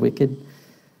was wicked.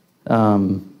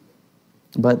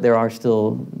 But there are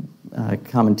still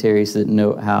commentaries that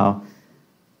note how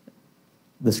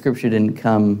the scripture didn't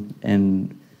come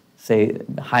and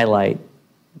highlight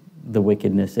the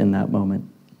wickedness in that moment.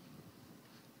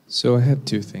 So I have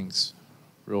two things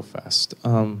real fast.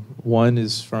 One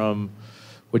is from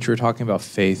what you were talking about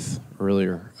faith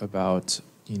earlier, about,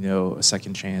 a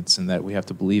second chance, and that we have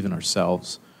to believe in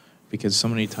ourselves. Because so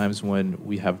many times when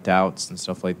we have doubts and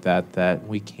stuff like that, that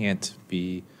we can't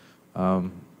be,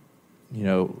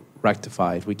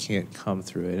 rectified. We can't come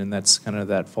through it. And that's kind of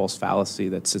that false fallacy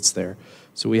that sits there.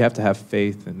 So we have to have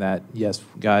faith in that, yes,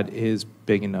 God is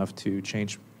big enough to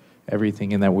change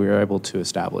everything and that we are able to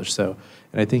establish. So,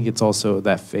 and I think it's also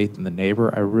that faith in the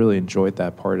neighbor. I really enjoyed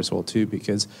that part as well, too,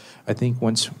 because I think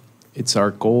once it's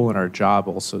our goal and our job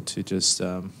also to just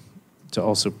to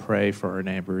also pray for our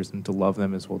neighbors and to love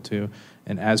them as well, too.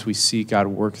 And as we see God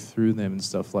work through them and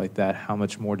stuff like that, how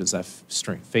much more does that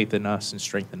faith in us and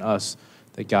strengthen us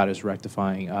that God is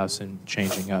rectifying us and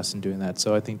changing us and doing that.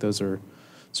 So I think those are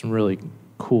some really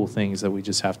cool things that we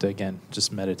just have to, again,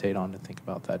 just meditate on and think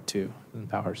about that, too. It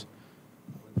empowers.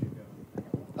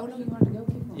 Oh, no, you wanted to go?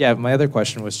 Keep going. Yeah, my other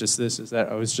question was just this, is that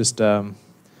I was just, and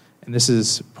this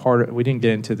is we didn't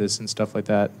get into this and stuff like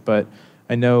that, but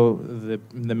I know the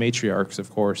matriarchs, of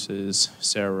course, is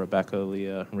Sarah, Rebecca,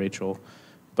 Leah, and Rachel.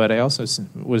 But I also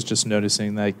was just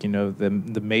noticing that,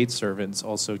 the maidservants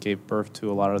also gave birth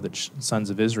to a lot of the sons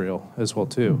of Israel as well,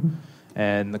 too. Mm-hmm.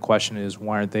 And the question is,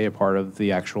 why aren't they a part of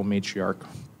the actual matriarch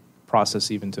process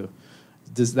even to?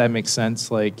 Does that make sense?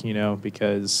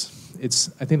 Because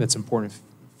I think that's an important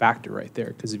factor right there.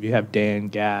 Because if you have Dan,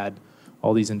 Gad,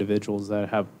 all these individuals that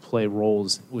have play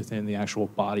roles within the actual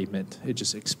embodiment, it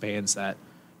just expands that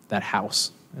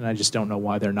house. And I just don't know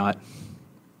why they're not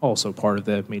also part of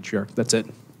the matriarch. That's it.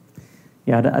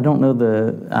 Yeah, I don't know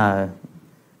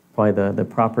probably the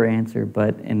proper answer,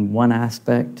 but in one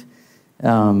aspect,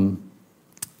 when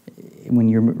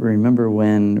you remember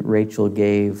when Rachel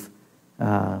gave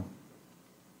her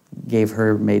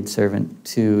maidservant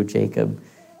to Jacob,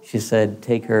 she said,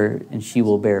 "Take her, and she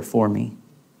will bear for me."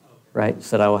 Right?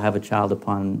 Said, "I will have a child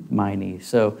upon my knee."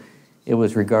 So it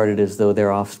was regarded as though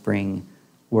their offspring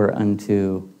were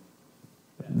unto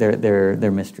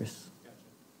their mistress.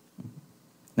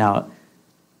 Now,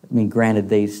 granted,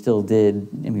 they still did.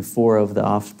 4 of the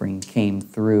offspring came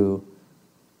through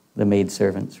the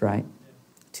maidservants, right?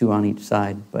 2 on each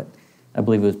side, but I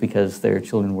believe it was because their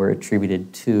children were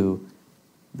attributed to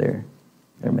their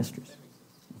mistress.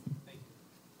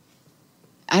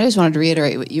 I just wanted to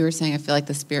reiterate what you were saying. I feel like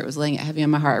the Spirit was laying it heavy on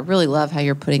my heart. I really love how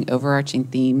you're putting overarching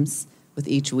themes with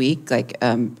each week. Like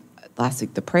last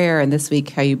week, the prayer, and this week,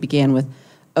 how you began with,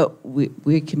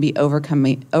 we can be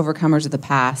overcomers of the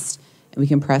past, and we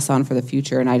can press on for the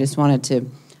future. And I just wanted to,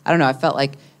 I felt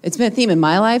like it's been a theme in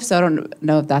my life, so I don't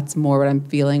know if that's more what I'm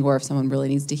feeling or if someone really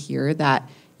needs to hear that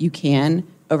you can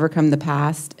overcome the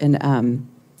past. And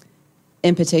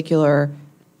in particular,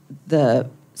 the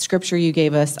scripture you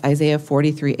gave us, Isaiah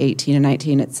 43:18 and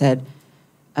 19, it said,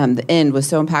 the end was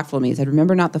so impactful to me. It said,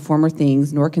 remember not the former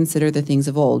things, nor consider the things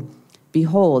of old.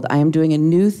 Behold, I am doing a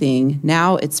new thing.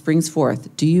 Now it springs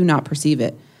forth. Do you not perceive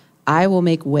it? I will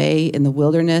make way in the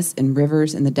wilderness and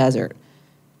rivers in the desert.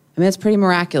 I mean, it's pretty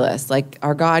miraculous. Like,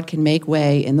 our God can make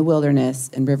way in the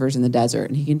wilderness and rivers in the desert,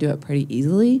 and he can do it pretty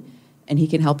easily, and he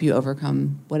can help you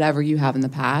overcome whatever you have in the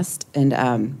past.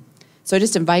 And so I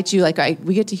just invite you,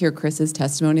 we get to hear Chris's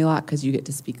testimony a lot because you get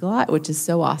to speak a lot, which is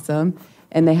so awesome.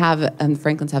 And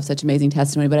Franklins have such amazing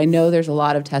testimony, but I know there's a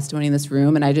lot of testimony in this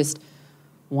room, and I just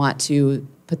want to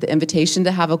put the invitation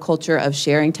to have a culture of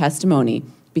sharing testimony,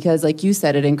 because like you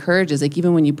said, it encourages, like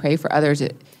even when you pray for others,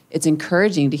 it's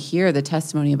encouraging to hear the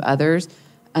testimony of others,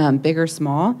 big or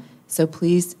small. So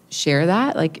please share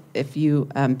that, like if you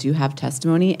do have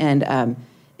testimony. And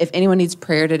if anyone needs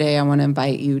prayer today, I want to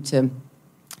invite you to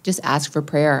just ask for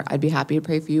prayer. I'd be happy to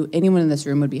pray for you. Anyone in this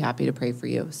room would be happy to pray for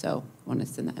you. So I want to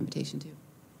send that invitation to you.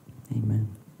 Amen.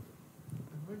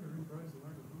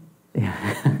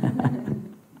 Yeah.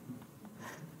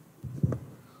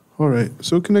 All right,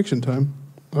 so connection time.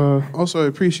 Also, I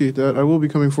appreciate that. I will be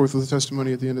coming forth with a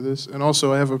testimony at the end of this. And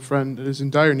also, I have a friend that is in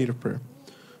dire need of prayer.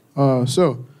 You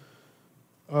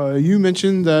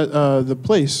mentioned that the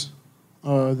place,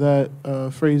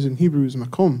 that phrase in Hebrew is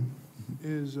makom,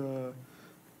 is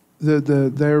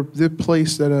the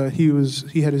place that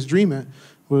he had his dream at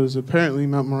was apparently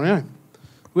Mount Moriah,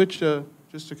 which,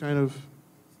 just to kind of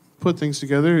put things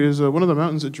together, is one of the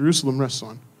mountains that Jerusalem rests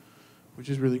on, which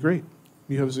is really great.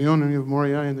 You have Zion, and you have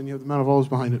Moriah, and then you have the Mount of Olives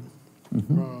behind it.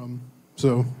 Mm-hmm.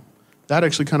 So that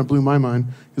actually kind of blew my mind,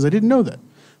 because I didn't know that.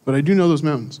 But I do know those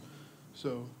mountains.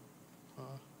 So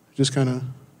just kind of,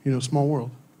 small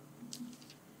world.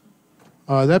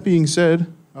 That being said,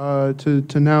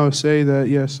 to now say that,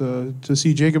 yes, to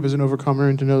see Jacob as an overcomer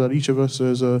and to know that each of us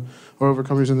are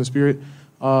overcomers in the Spirit,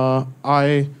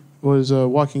 I was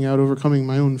walking out, overcoming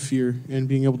my own fear and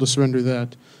being able to surrender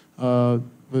that.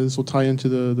 This will tie into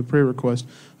the prayer request.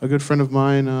 A good friend of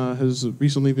mine has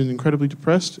recently been incredibly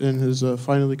depressed and has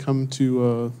finally come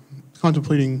to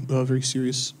contemplating very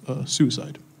serious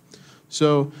suicide.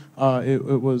 So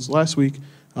it was last week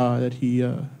that he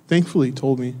thankfully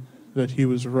told me that he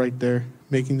was right there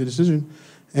making the decision.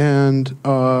 And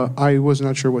I was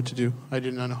not sure what to do. I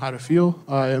did not know how to feel.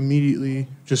 I immediately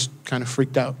just kind of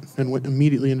freaked out and went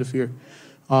immediately into fear.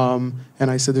 And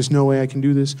I said, there's no way I can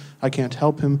do this. I can't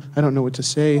help him. I don't know what to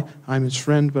say. I'm his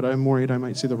friend, but I'm worried I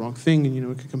might say the wrong thing,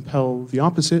 and, it could compel the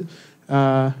opposite.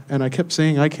 And I kept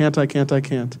saying, I can't,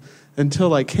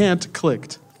 until I can't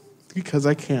clicked, because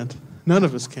I can't. None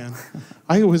of us can.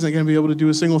 I wasn't going to be able to do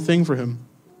a single thing for him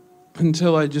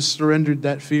until I just surrendered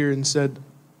that fear and said,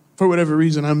 for whatever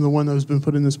reason, I'm the one that has been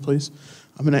put in this place.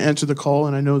 I'm going to answer the call,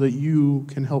 and I know that you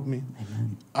can help me.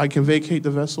 Amen. I can vacate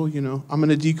the vessel, I'm going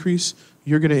to decrease.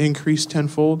 You're going to increase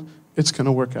tenfold. It's going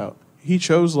to work out. He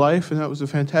chose life, and that was a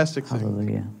fantastic thing.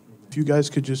 Hallelujah. If you guys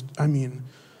could just,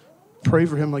 pray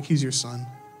for him like he's your son.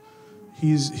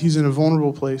 He's in a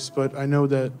vulnerable place, but I know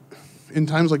that in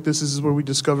times like this is where we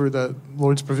discover that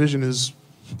Lord's provision is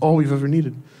all we've ever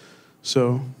needed.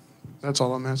 So that's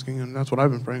all I'm asking, and that's what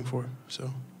I've been praying for.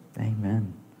 So,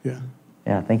 amen. Yeah.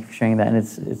 Yeah, thank you for sharing that. And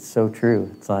it's so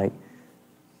true. It's like,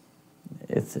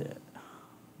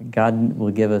 God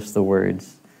will give us the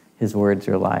words. His words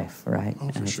are life, right? Oh,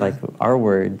 and it's sure. like our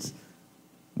words,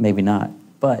 maybe not,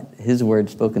 but his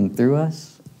words spoken through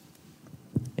us,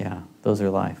 yeah, those are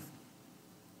life.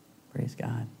 Praise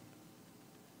God.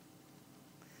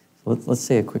 So let's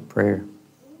say a quick prayer.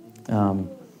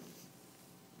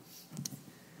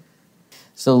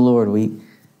 So Lord, we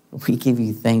give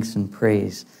you thanks and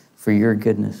praise for your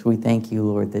goodness. We thank you,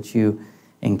 Lord, that you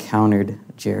encountered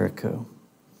Jericho.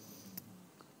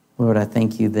 Lord, I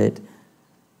thank you that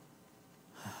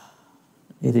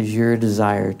it is your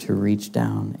desire to reach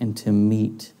down and to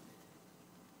meet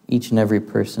each and every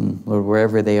person, Lord,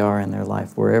 wherever they are in their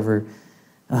life, wherever,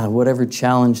 whatever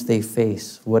challenge they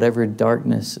face, whatever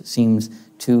darkness seems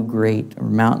too great or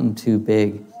mountain too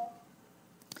big.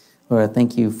 Lord, I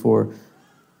thank you for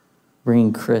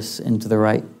bringing Chris into the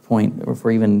right point, or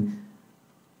for even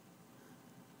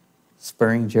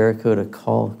spurring Jericho to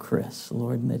call Chris,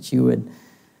 Lord, and that you would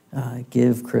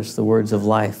give Chris the words of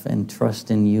life and trust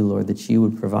in you, Lord, that you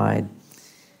would provide.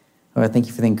 Lord, I thank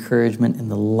you for the encouragement and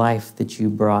the life that you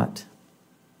brought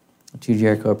to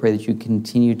Jericho. I pray that you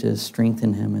continue to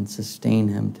strengthen him and sustain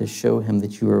him, to show him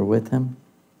that you are with him.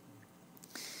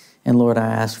 And Lord, I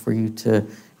ask for you to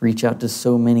reach out to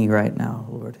so many right now,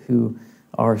 Lord, who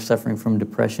are suffering from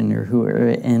depression or who are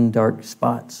in dark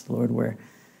spots, Lord, where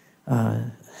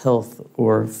health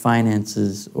or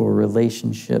finances or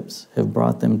relationships have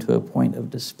brought them to a point of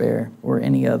despair, or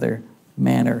any other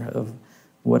manner of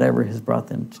whatever has brought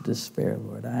them to despair,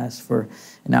 Lord. I ask for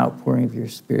an outpouring of your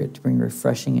Spirit to bring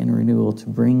refreshing and renewal, to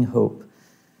bring hope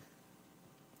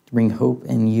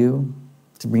in you,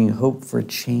 to bring hope for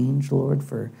change, Lord,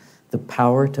 for the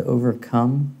power to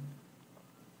overcome.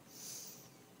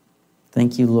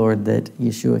 Thank you, Lord, that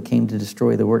Yeshua came to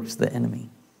destroy the works of the enemy.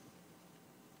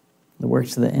 The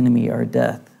works of the enemy are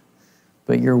death,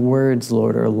 but your words,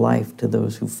 Lord, are life to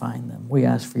those who find them. We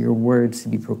ask for your words to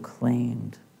be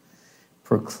proclaimed,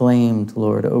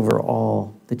 Lord, over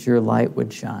all, that your light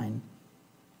would shine.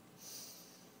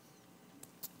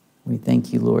 We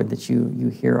thank you, Lord, that you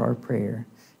hear our prayer,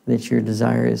 that your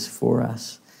desire is for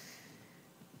us.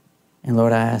 And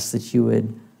Lord, I ask that you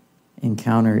would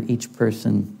encounter each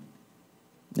person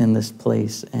in this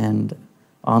place and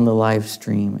on the live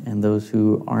stream, and those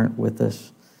who aren't with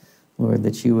us, Lord,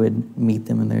 that you would meet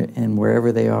them in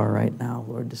wherever they are right now,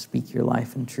 Lord, to speak your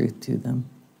life and truth to them.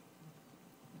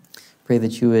 Pray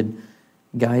that you would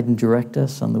guide and direct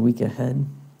us on the week ahead,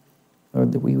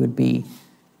 Lord, that we would be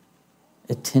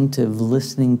attentive,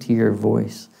 listening to your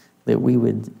voice, that we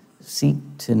would seek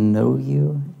to know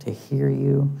you, to hear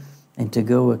you, and to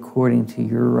go according to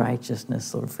your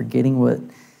righteousness, Lord, forgetting what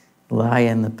lie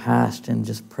in the past and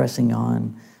just pressing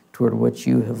on toward what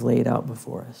you have laid out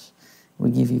before us.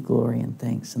 We give you glory and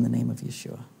thanks in the name of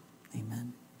Yeshua.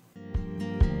 Amen.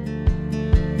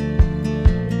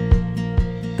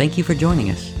 Thank you for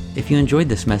joining us. If you enjoyed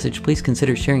this message, please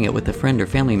consider sharing it with a friend or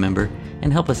family member,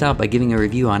 and help us out by giving a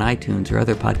review on iTunes or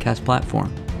other podcast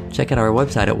platform. Check out our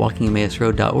website at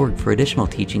walkingemmausroad.org for additional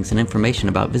teachings and information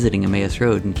about visiting Emmaus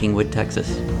Road in Kingwood,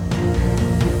 Texas.